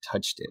thing that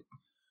touched it.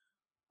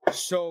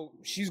 So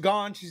she's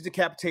gone, she's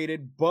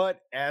decapitated,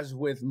 but as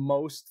with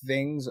most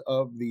things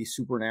of the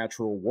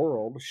supernatural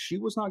world, she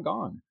was not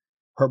gone.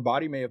 Her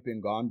body may have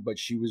been gone, but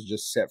she was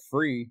just set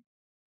free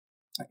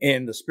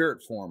in the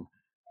spirit form.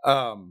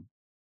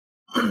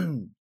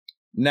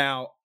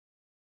 Now,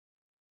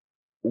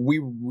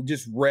 we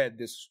just read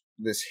this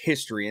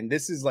history, and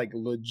this is like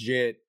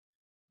legit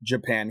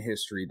Japan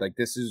history, like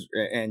this is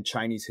and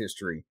Chinese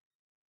history.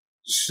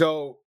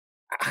 So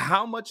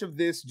how much of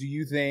this do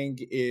you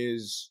think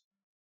is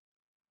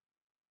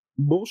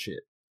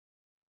bullshit?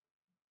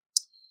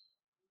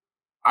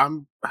 I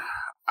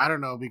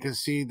don't know, because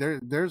see,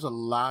 there's a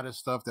lot of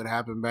stuff that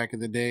happened back in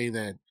the day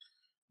that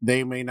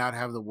they may not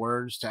have the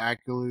words to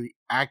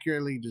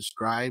accurately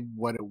describe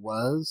what it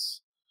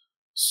was.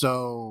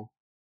 So,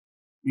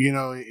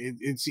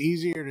 it's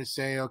easier to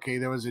say, okay,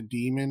 there was a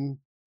demon,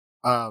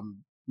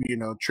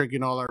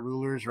 tricking all our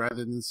rulers, rather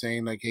than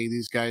saying like, hey,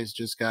 these guys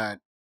just got,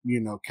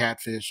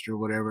 catfished or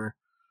whatever.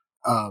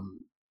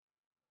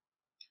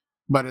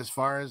 But as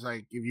far as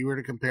like, if you were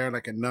to compare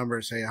like a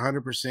number, say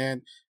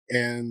 100%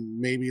 and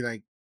maybe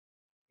like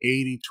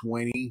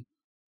 80-20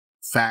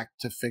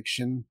 fact to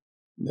fiction,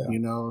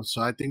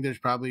 so I think there's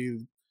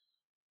probably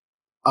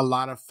a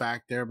lot of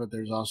fact there, but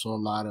there's also a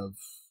lot of,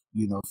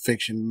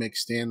 fiction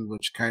mixed in,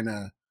 which kind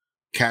of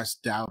casts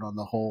doubt on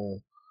the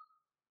whole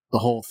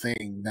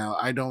thing. Now,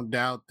 I don't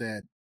doubt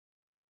that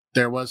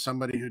there was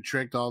somebody who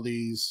tricked all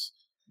these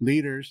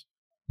leaders.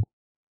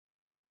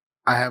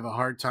 I have a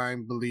hard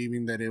time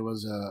believing that it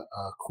was a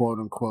quote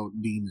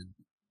unquote demon.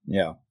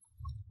 Yeah.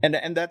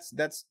 And that's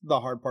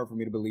the hard part for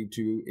me to believe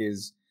too,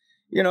 is,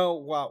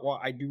 while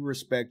I do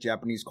respect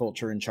Japanese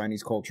culture and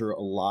Chinese culture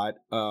a lot,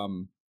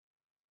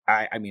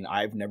 I mean,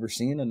 I've never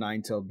seen a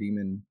 9-tailed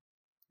demon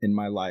in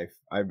my life.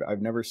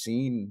 I've never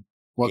seen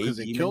because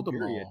they killed them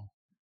period. all,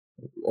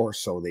 or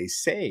so they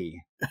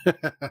say.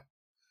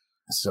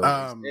 So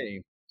they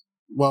say.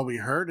 Well, we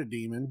heard a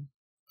demon,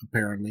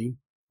 apparently,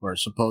 or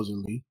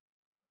supposedly.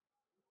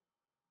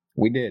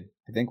 We did.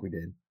 I think we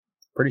did.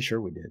 Pretty sure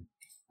we did.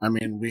 I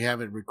mean, we have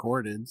it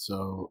recorded,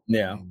 so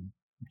yeah,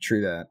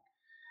 true that.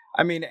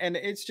 I mean, and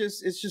it's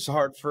just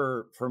hard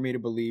for me to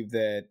believe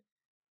that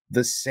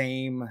the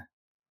same.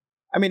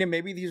 I mean, and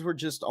maybe these were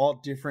just all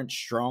different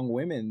strong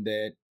women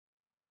that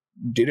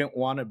didn't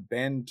want to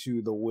bend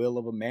to the will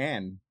of a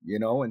man,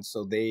 and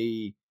so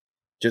they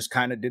just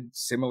kind of did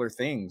similar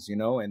things,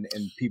 and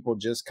people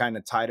just kind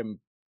of tied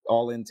them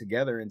all in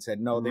together and said,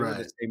 no, they were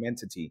the same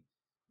entity,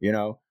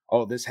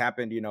 oh, this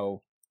happened,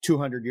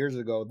 200 years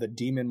ago, the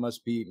demon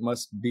must be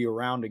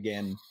around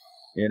again,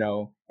 and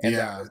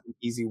that was an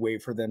easy way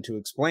for them to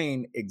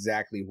explain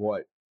exactly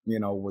what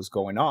was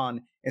going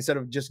on, instead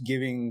of just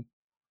giving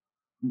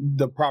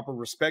the proper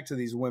respect to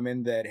these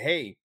women that,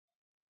 hey,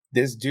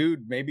 this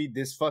dude, maybe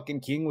this fucking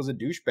king was a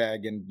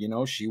douchebag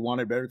and, she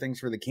wanted better things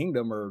for the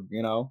kingdom, or,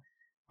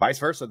 vice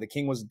versa. The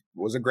king was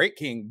a great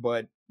king,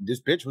 but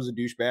this bitch was a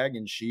douchebag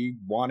and she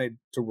wanted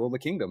to rule the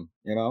kingdom,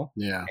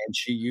 Yeah. and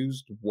she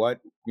used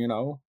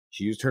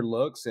she used her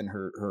looks and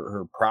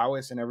her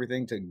prowess and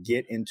everything to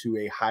get into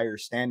a higher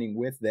standing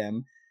with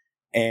them.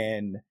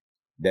 And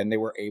then they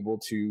were able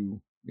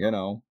to,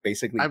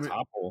 basically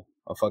topple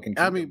a fucking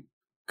kingdom. I mean,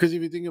 because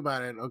if you think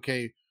about it,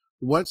 okay,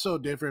 what's so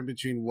different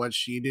between what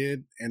she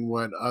did and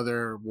what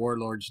other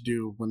warlords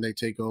do when they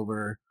take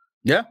over?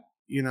 Yeah.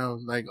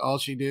 Like all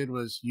she did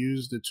was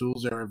use the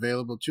tools that are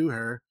available to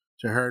her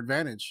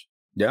advantage.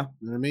 Yeah.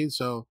 You know what I mean?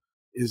 So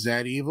is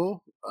that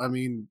evil? I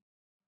mean,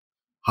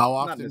 how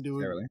Not often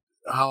necessarily.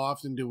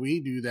 do we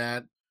do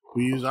that?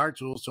 We use our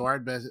tools to our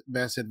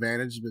best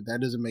advantage, but that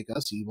doesn't make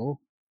us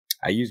evil.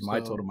 I use my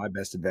tool to my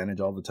best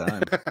advantage all the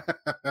time.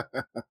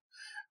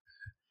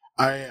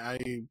 I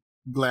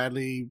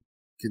gladly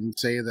can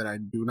say that I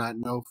do not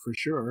know for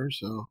sure.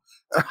 So,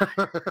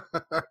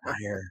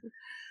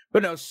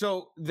 but no.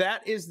 So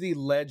that is the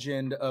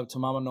legend of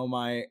Tamama no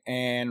Mae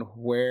and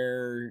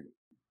where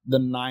the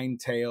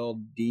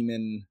nine-tailed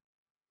demon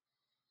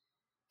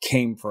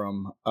came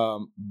from.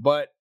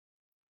 But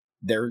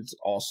there's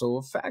also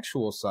a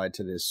factual side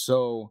to this.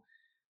 So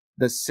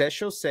the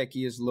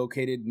Sessho-seki is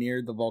located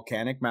near the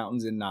volcanic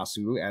mountains in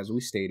Nasu, as we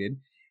stated.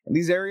 And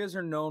these areas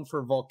are known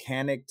for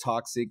volcanic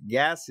toxic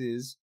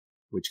gases,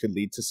 which could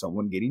lead to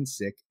someone getting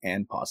sick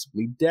and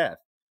possibly death.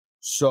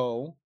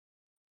 So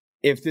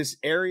if this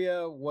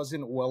area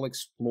wasn't well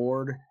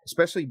explored,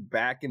 especially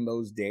back in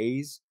those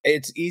days,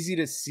 it's easy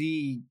to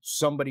see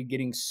somebody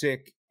getting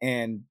sick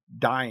and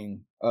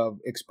dying of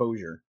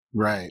exposure.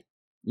 Right.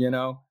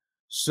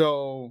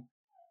 So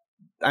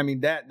I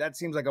mean, that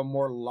seems like a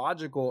more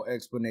logical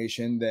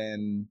explanation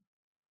than,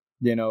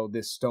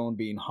 this stone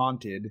being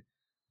haunted.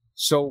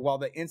 So while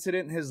the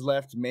incident has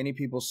left many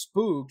people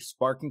spooked,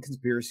 sparking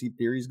conspiracy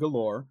theories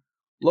galore,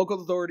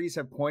 local authorities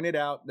have pointed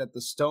out that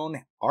the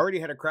stone already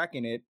had a crack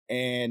in it,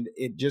 and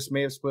it just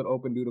may have split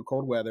open due to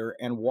cold weather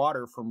and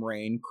water from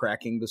rain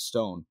cracking the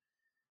stone.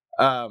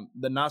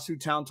 The Nasu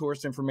Town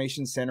Tourist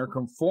Information Center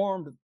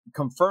confirmed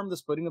the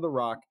splitting of the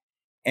rock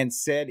and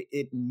said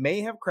it may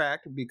have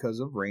cracked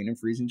because of rain and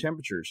freezing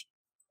temperatures.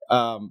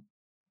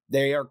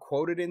 They are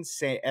quoted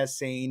as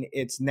saying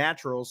it's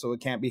natural, so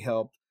it can't be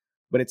helped,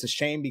 but it's a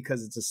shame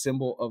because it's a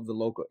symbol of the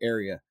local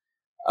area.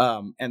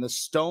 And the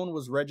stone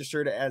was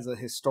registered as a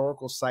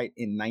historical site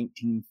in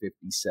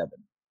 1957.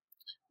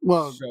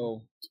 Well,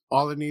 so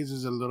all it needs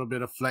is a little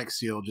bit of Flex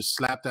Seal. Just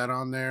slap that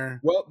on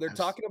there. Well, they're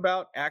talking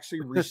about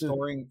actually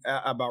restoring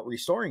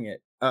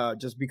it,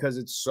 just because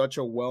it's such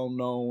a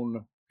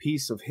well-known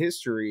piece of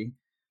history.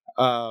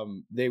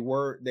 They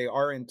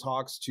are in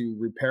talks to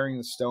repairing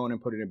the stone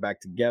and putting it back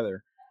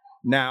together.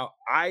 Now,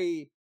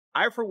 I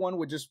for one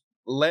would just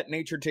let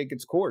nature take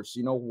its course.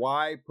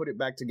 Why put it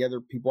back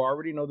together? People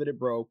already know that it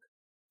broke.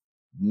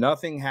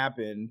 Nothing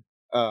happened.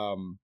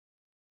 Well,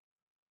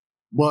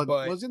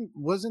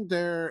 wasn't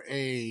there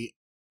a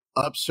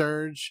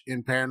upsurge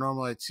in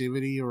paranormal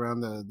activity around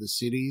the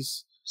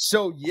cities?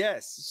 So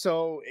yes,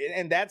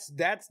 and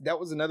that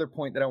was another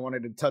point that I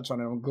wanted to touch on,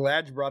 and I'm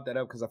glad you brought that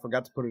up because I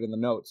forgot to put it in the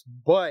notes.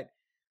 But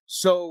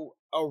so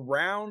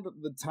around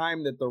the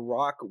time that the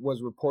rock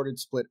was reported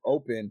split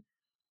open,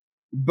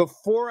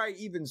 before I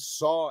even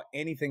saw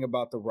anything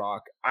about the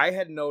rock, I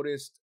had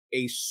noticed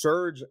a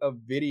surge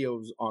of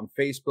videos on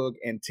Facebook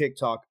and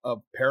TikTok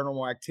of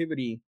paranormal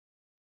activity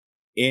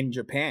in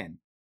Japan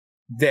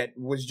that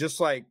was just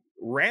like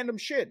random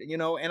shit,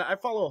 and I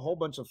follow a whole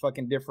bunch of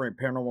fucking different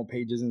paranormal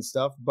pages and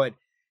stuff, but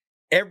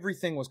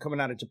everything was coming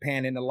out of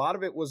Japan, and a lot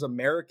of it was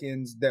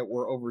Americans that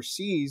were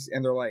overseas,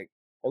 and they're like,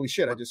 holy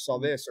shit, I just saw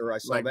this, or I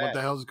saw that. What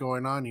the hell's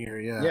going on here?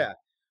 Yeah.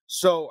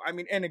 So, I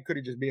mean, and it could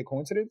just be a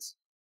coincidence.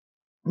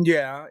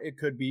 Yeah, it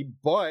could be,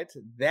 but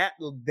that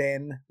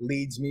then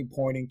leads me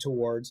pointing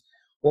towards,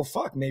 well,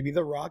 fuck, maybe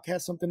the rock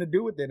has something to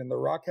do with it, and the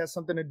rock has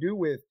something to do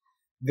with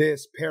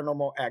this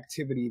paranormal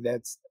activity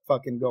that's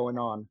fucking going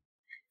on.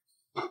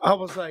 I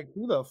was like,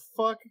 who the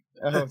fuck?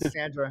 Oh,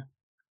 Sandra.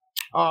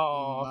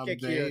 Oh, my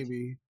baby.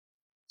 Cute.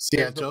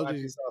 See, I told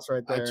you.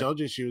 Right there. I told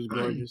you she was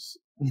gorgeous.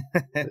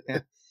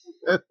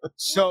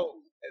 So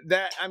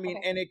that, I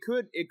mean, and it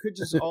could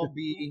just all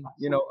be,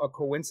 a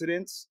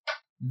coincidence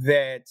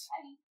that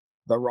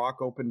the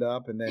rock opened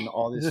up and then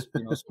all this,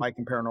 spike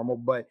in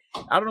paranormal. But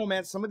I don't know,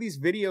 man. Some of these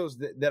videos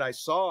that I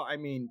saw, I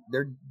mean,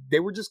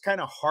 they were just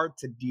kind of hard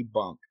to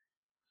debunk.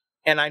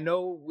 And I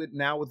know with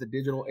the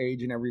digital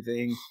age and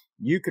everything,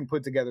 you can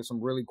put together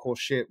some really cool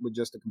shit with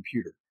just a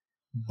computer.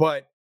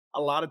 But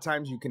a lot of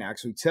times you can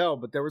actually tell.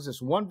 But there was this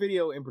one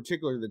video in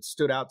particular that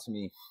stood out to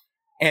me.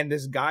 And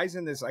this guy's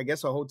in this, I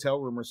guess, a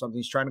hotel room or something.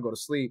 He's trying to go to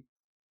sleep.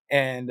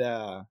 And,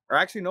 or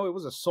actually, no, it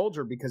was a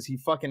soldier because he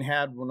fucking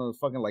had one of the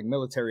fucking like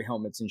military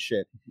helmets and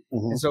shit.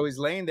 Mm-hmm. And so he's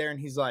laying there and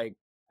he's like,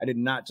 I did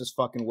not just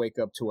fucking wake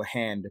up to a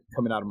hand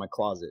coming out of my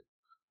closet.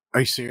 Are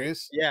you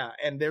serious? Yeah,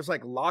 and there's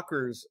like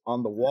lockers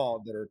on the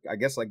wall that are, I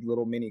guess, like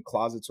little mini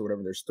closets or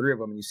whatever. There's three of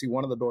them, and you see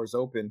one of the doors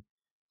open,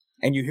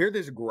 and you hear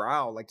this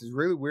growl, like this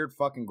really weird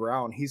fucking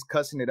growl, and he's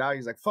cussing it out.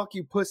 He's like, "Fuck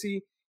you,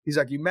 pussy." He's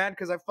like, "You mad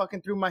because I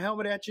fucking threw my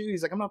helmet at you?"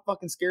 He's like, "I'm not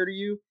fucking scared of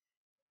you."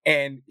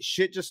 And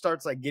shit just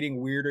starts like getting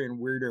weirder and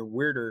weirder and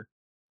weirder,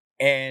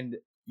 and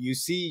you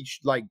see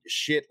like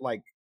shit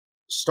like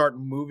start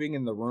moving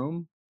in the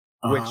room,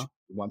 which Uh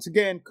once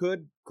again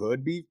could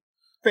be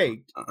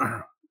faked.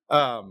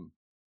 huh.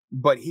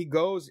 But he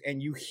goes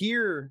and you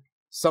hear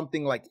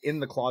something like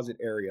in the closet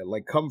area,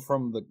 like come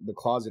from the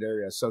closet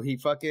area. So he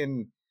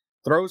fucking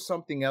throws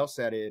something else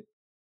at it,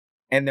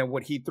 and then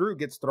what he threw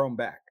gets thrown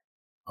back.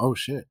 Oh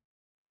shit.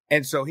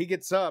 And so he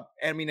gets up.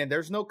 I mean, and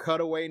there's no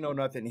cutaway, no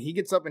nothing. He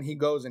gets up and he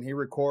goes and he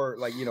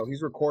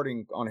he's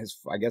recording on his,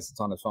 I guess it's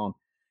on his phone.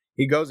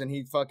 He goes and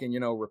he fucking,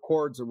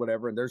 records or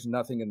whatever, and there's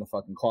nothing in the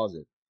fucking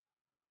closet.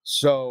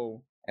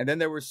 So, and then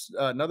there was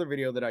another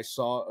video that I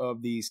saw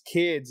of these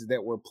kids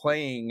that were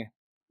playing,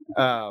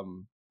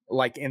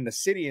 like in the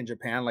city in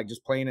Japan, like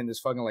just playing in this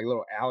fucking like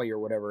little alley or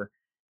whatever.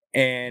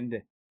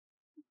 And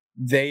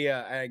they,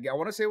 I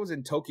want to say it was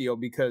in Tokyo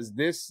because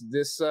this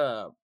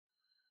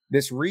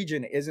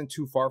region isn't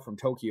too far from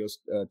Tokyo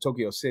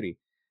City,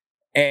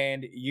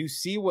 and you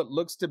see what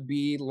looks to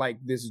be like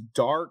this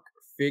dark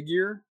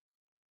figure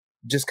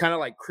just kind of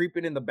like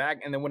creeping in the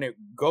back, and then when it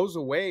goes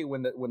away,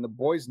 when the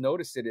boys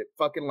notice it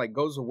fucking like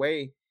goes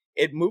away.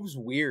 It moves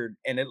weird,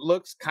 and it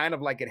looks kind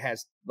of like it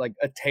has like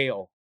a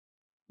tail.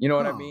 You know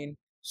what I Huh. mean?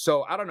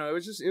 So I don't know. It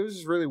was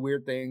just really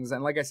weird things,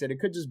 and like I said, it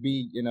could just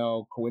be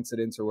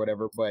coincidence or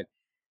whatever, but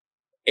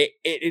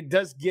it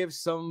does give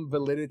some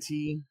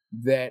validity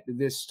that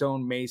this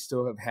stone may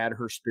still have had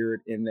her spirit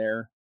in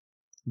there,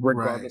 Right.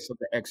 regardless of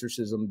the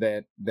exorcism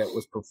that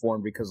was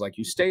performed. Because, like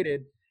you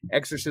stated,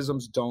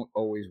 exorcisms don't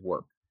always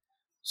work.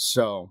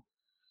 So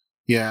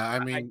Yeah. I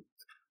I mean,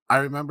 I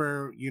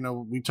remember,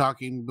 we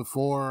talking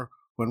before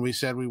when we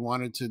said we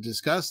wanted to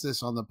discuss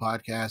this on the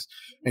podcast,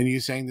 and you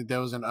saying that there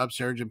was an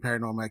upsurge in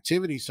paranormal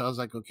activity. So I was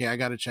like, okay, I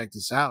got to check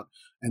this out.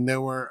 And there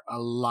were a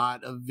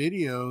lot of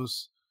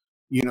videos,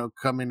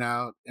 coming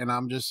out, and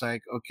I'm just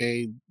like,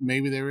 okay,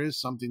 maybe there is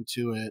something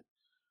to it.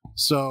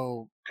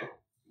 So,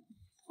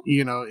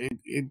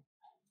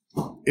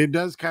 it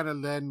does kind of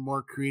lend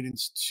more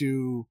credence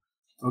to,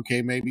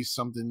 okay, maybe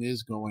something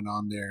is going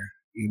on there.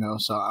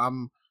 So I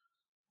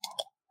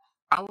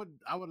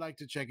would like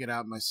to check it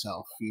out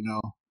myself.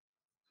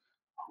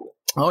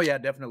 oh yeah,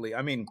 definitely.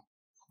 I mean,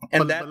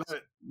 and But that's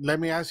let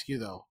me ask you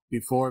though,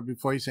 before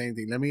you say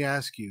anything, let me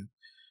ask you,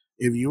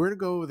 if you were to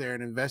go over there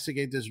and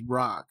investigate this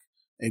rock,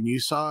 and you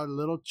saw a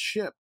little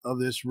chip of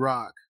this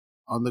rock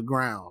on the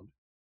ground,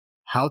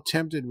 how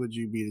tempted would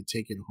you be to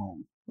take it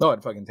home? no,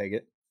 I'd fucking take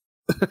it.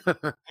 I take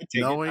it. I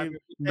knowing mean,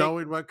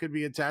 knowing what could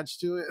be attached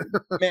to it.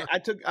 man,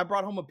 I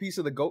brought home a piece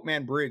of the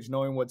Goatman Bridge,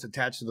 knowing what's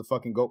attached to the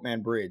fucking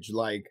Goatman Bridge.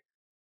 Like,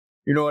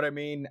 you know what I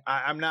mean?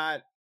 I'm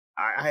not.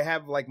 I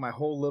have like my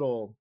whole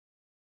little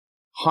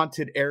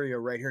haunted area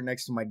right here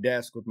next to my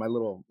desk with my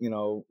little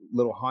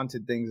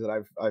haunted things that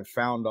I've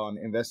found on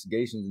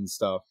investigations and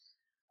stuff.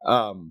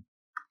 Um,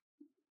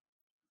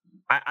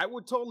 I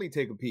would totally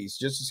take a piece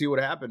just to see what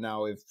happened.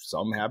 Now, if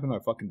something happened, I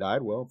fucking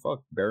died. Well,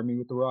 fuck, bury me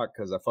with the rock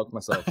because I fucked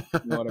myself. You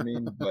know what I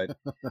mean? But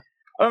I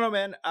don't know,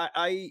 man.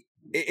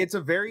 It's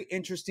a very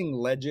interesting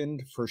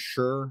legend for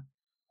sure.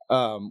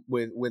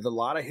 With a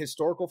lot of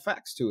historical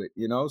facts to it,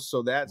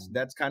 So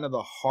that's kind of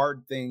the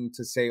hard thing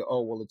to say.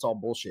 Oh, well, it's all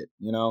bullshit,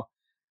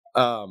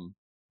 Um,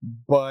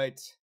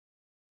 but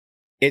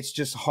it's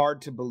just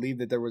hard to believe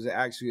that there was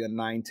actually a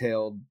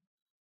nine-tailed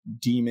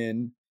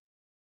demon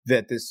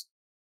that this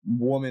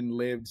woman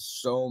lived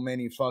so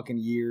many fucking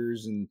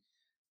years. And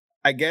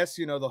I guess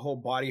the whole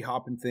body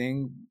hopping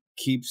thing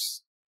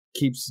keeps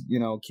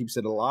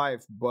it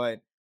alive.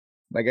 But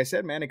like I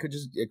said, man, it could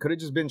have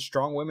just been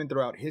strong women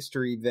throughout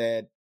history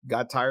that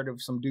got tired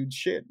of some dude's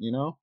shit.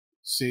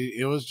 See,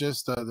 it was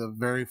just the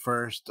very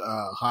first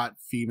hot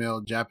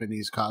female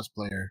Japanese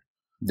cosplayer.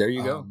 There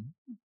you go.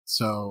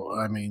 So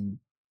I mean,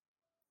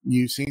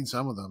 you've seen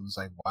some of them. It's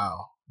like,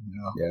 wow,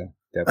 Yeah,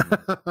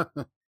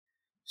 definitely.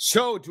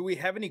 So, do we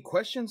have any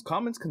questions,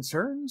 comments,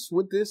 concerns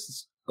with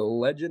this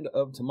legend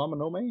of Tamama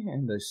Nome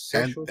and the And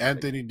sexual?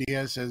 Anthony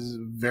Diaz has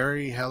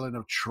very Helen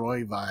of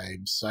Troy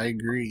vibes. I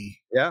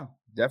agree. Yeah,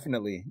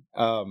 definitely.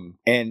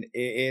 And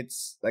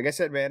it's like I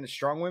said, man, it's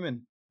strong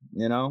women.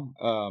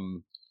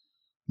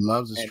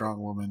 Loves a And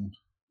strong woman.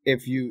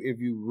 if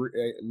you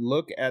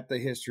look at the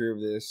history of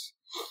this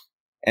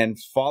and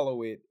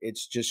follow it,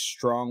 it's just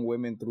strong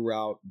women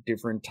throughout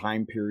different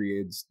time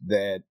periods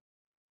that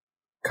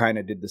kind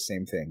of did the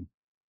same thing.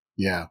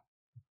 Yeah.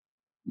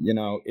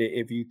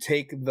 If you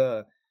take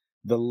the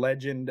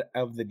legend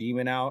of the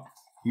demon out,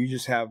 you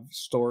just have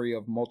story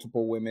of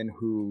multiple women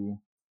who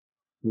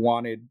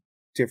wanted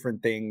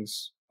different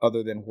things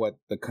other than what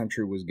the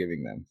country was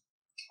giving them.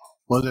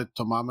 Was it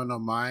Tamama no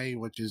Mai,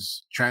 which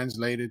is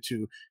translated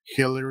to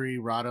Hillary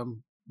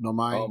Rodham no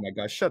Mai? Oh my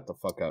gosh, shut the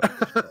fuck up.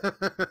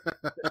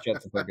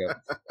 Shut the fuck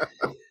up.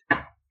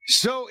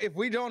 So if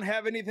we don't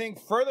have anything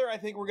further, I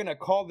think we're going to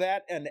call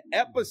that an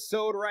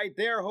episode right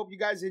there. Hope you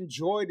guys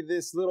enjoyed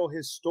this little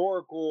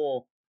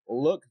historical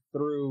look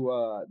through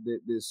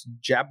this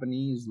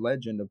Japanese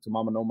legend of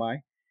Tamama no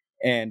Mai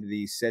and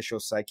the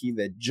Seisho Psyche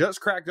that just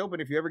cracked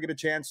open. If you ever get a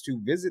chance to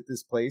visit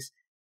this place,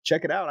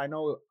 check it out. I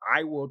know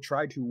I will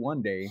try to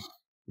one day.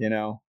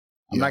 I'm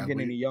not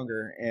getting any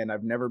younger, and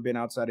I've never been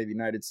outside of the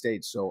United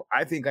States, so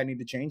I think I need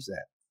to change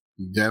that.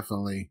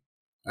 Definitely.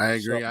 I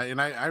agree.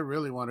 I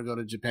really want to go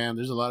to Japan.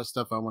 There's a lot of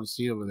stuff I want to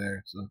see over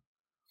there. So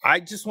I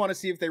just want to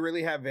see if they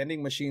really have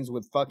vending machines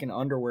with fucking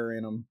underwear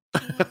in them.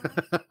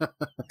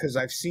 Because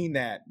I've seen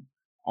that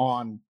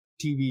on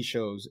TV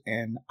shows,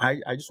 and I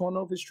just want to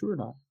know if it's true or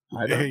not.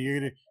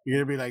 You're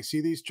gonna be like,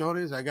 see these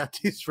chones? I got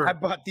these I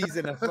bought these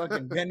in a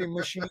fucking vending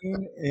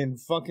machine in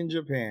fucking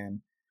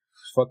Japan.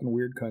 It's fucking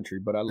weird country,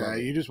 but I love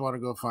it. You just want to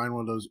go find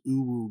one of those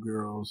uwu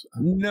girls.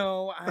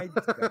 No, it's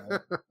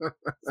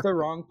the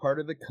wrong part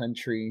of the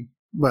country.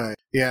 But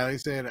yeah, like I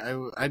said,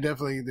 I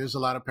definitely, there's a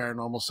lot of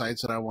paranormal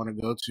sites that I want to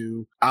go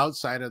to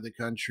outside of the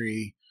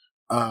country.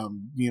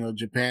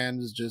 Japan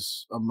is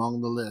just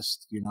among the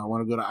list. I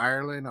want to go to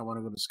Ireland. I want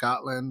to go to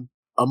Scotland,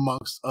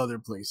 amongst other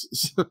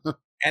places.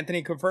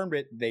 Anthony confirmed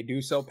it. They do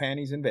sell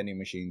panties in vending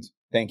machines.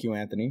 Thank you,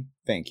 Anthony.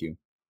 Thank you.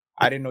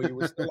 I didn't know you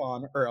were still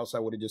on, or else I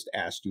would have just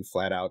asked you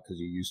flat out because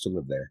you used to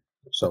live there.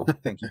 So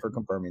thank you for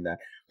confirming that.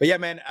 But yeah,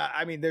 man,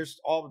 I mean, there's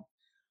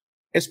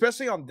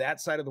especially on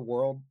that side of the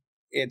world,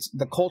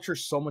 the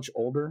culture's so much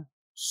older,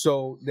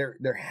 so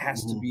there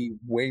has to be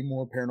way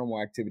more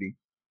paranormal activity.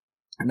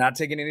 I'm not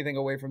taking anything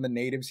away from the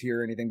natives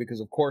here or anything, because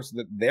of course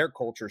their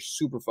culture is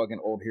super fucking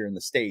old here in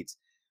the States.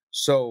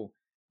 So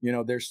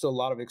there's still a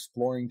lot of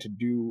exploring to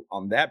do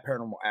on that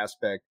paranormal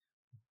aspect.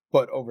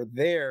 But over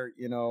there,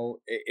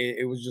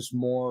 it was just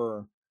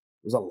more.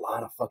 There's a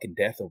lot of fucking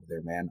death over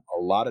there, man.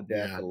 A lot of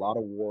death, a lot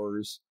of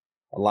wars,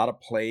 a lot of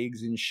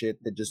plagues and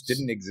shit that just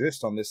didn't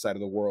exist on this side of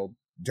the world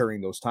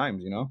during those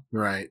times.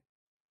 Right.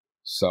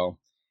 So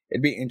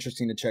it'd be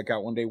interesting to check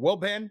out one day. Well,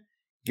 Ben,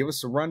 give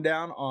us a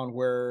rundown on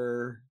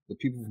where the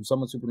people from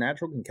Somewhat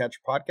Supernatural can catch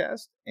your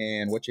podcast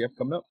and what you have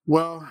coming up.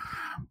 Well,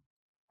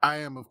 I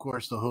am, of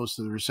course, the host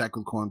of the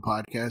Recycled Corn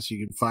podcast.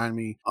 You can find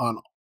me on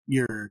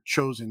your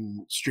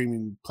chosen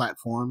streaming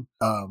platform.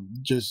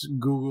 Just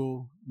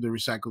Google the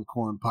Recycled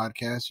Corn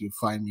podcast. You'll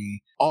find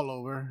me all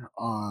over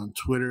on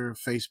Twitter,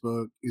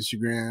 Facebook,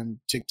 Instagram,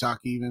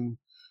 TikTok even.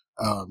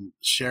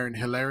 Sharing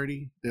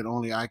hilarity that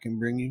only I can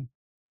bring you.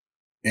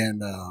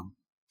 And,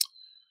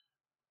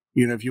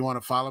 if you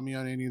want to follow me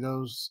on any of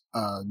those,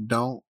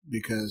 don't,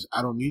 because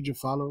I don't need your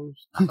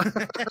follows.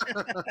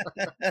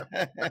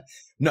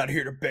 Not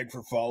here to beg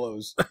for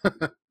follows.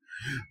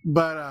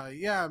 But,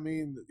 yeah, I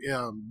mean,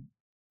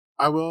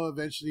 I will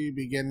eventually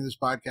be getting this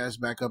podcast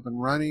back up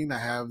and running. I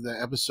have the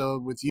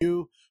episode with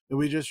you that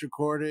we just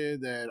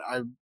recorded that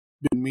I've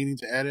been meaning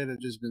to edit. I've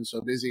just been so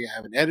busy. I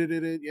haven't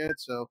edited it yet.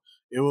 So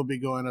it will be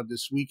going up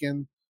this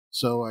weekend.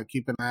 So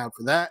keep an eye out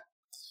for that.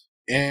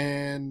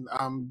 And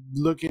I'm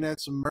looking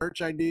at some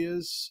merch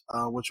ideas,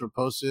 which were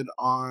posted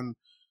on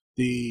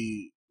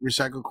the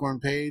Recycled Corn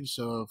page.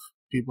 So if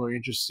people are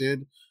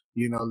interested,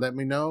 let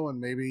me know. And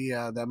maybe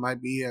that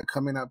might be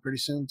coming out pretty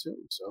soon too.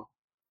 So.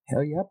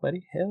 Hell yeah,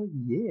 buddy. Hell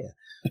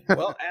yeah.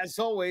 Well, as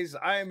always,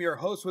 I am your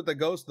host with the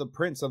ghost, the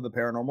prince of the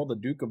paranormal, the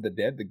duke of the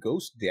dead, the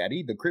ghost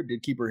daddy, the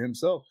cryptid keeper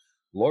himself,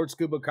 Lord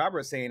Scuba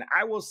Cabra, saying,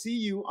 I will see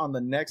you on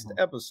the next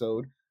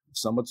episode of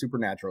Somewhat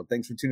Supernatural. Thanks for tuning in.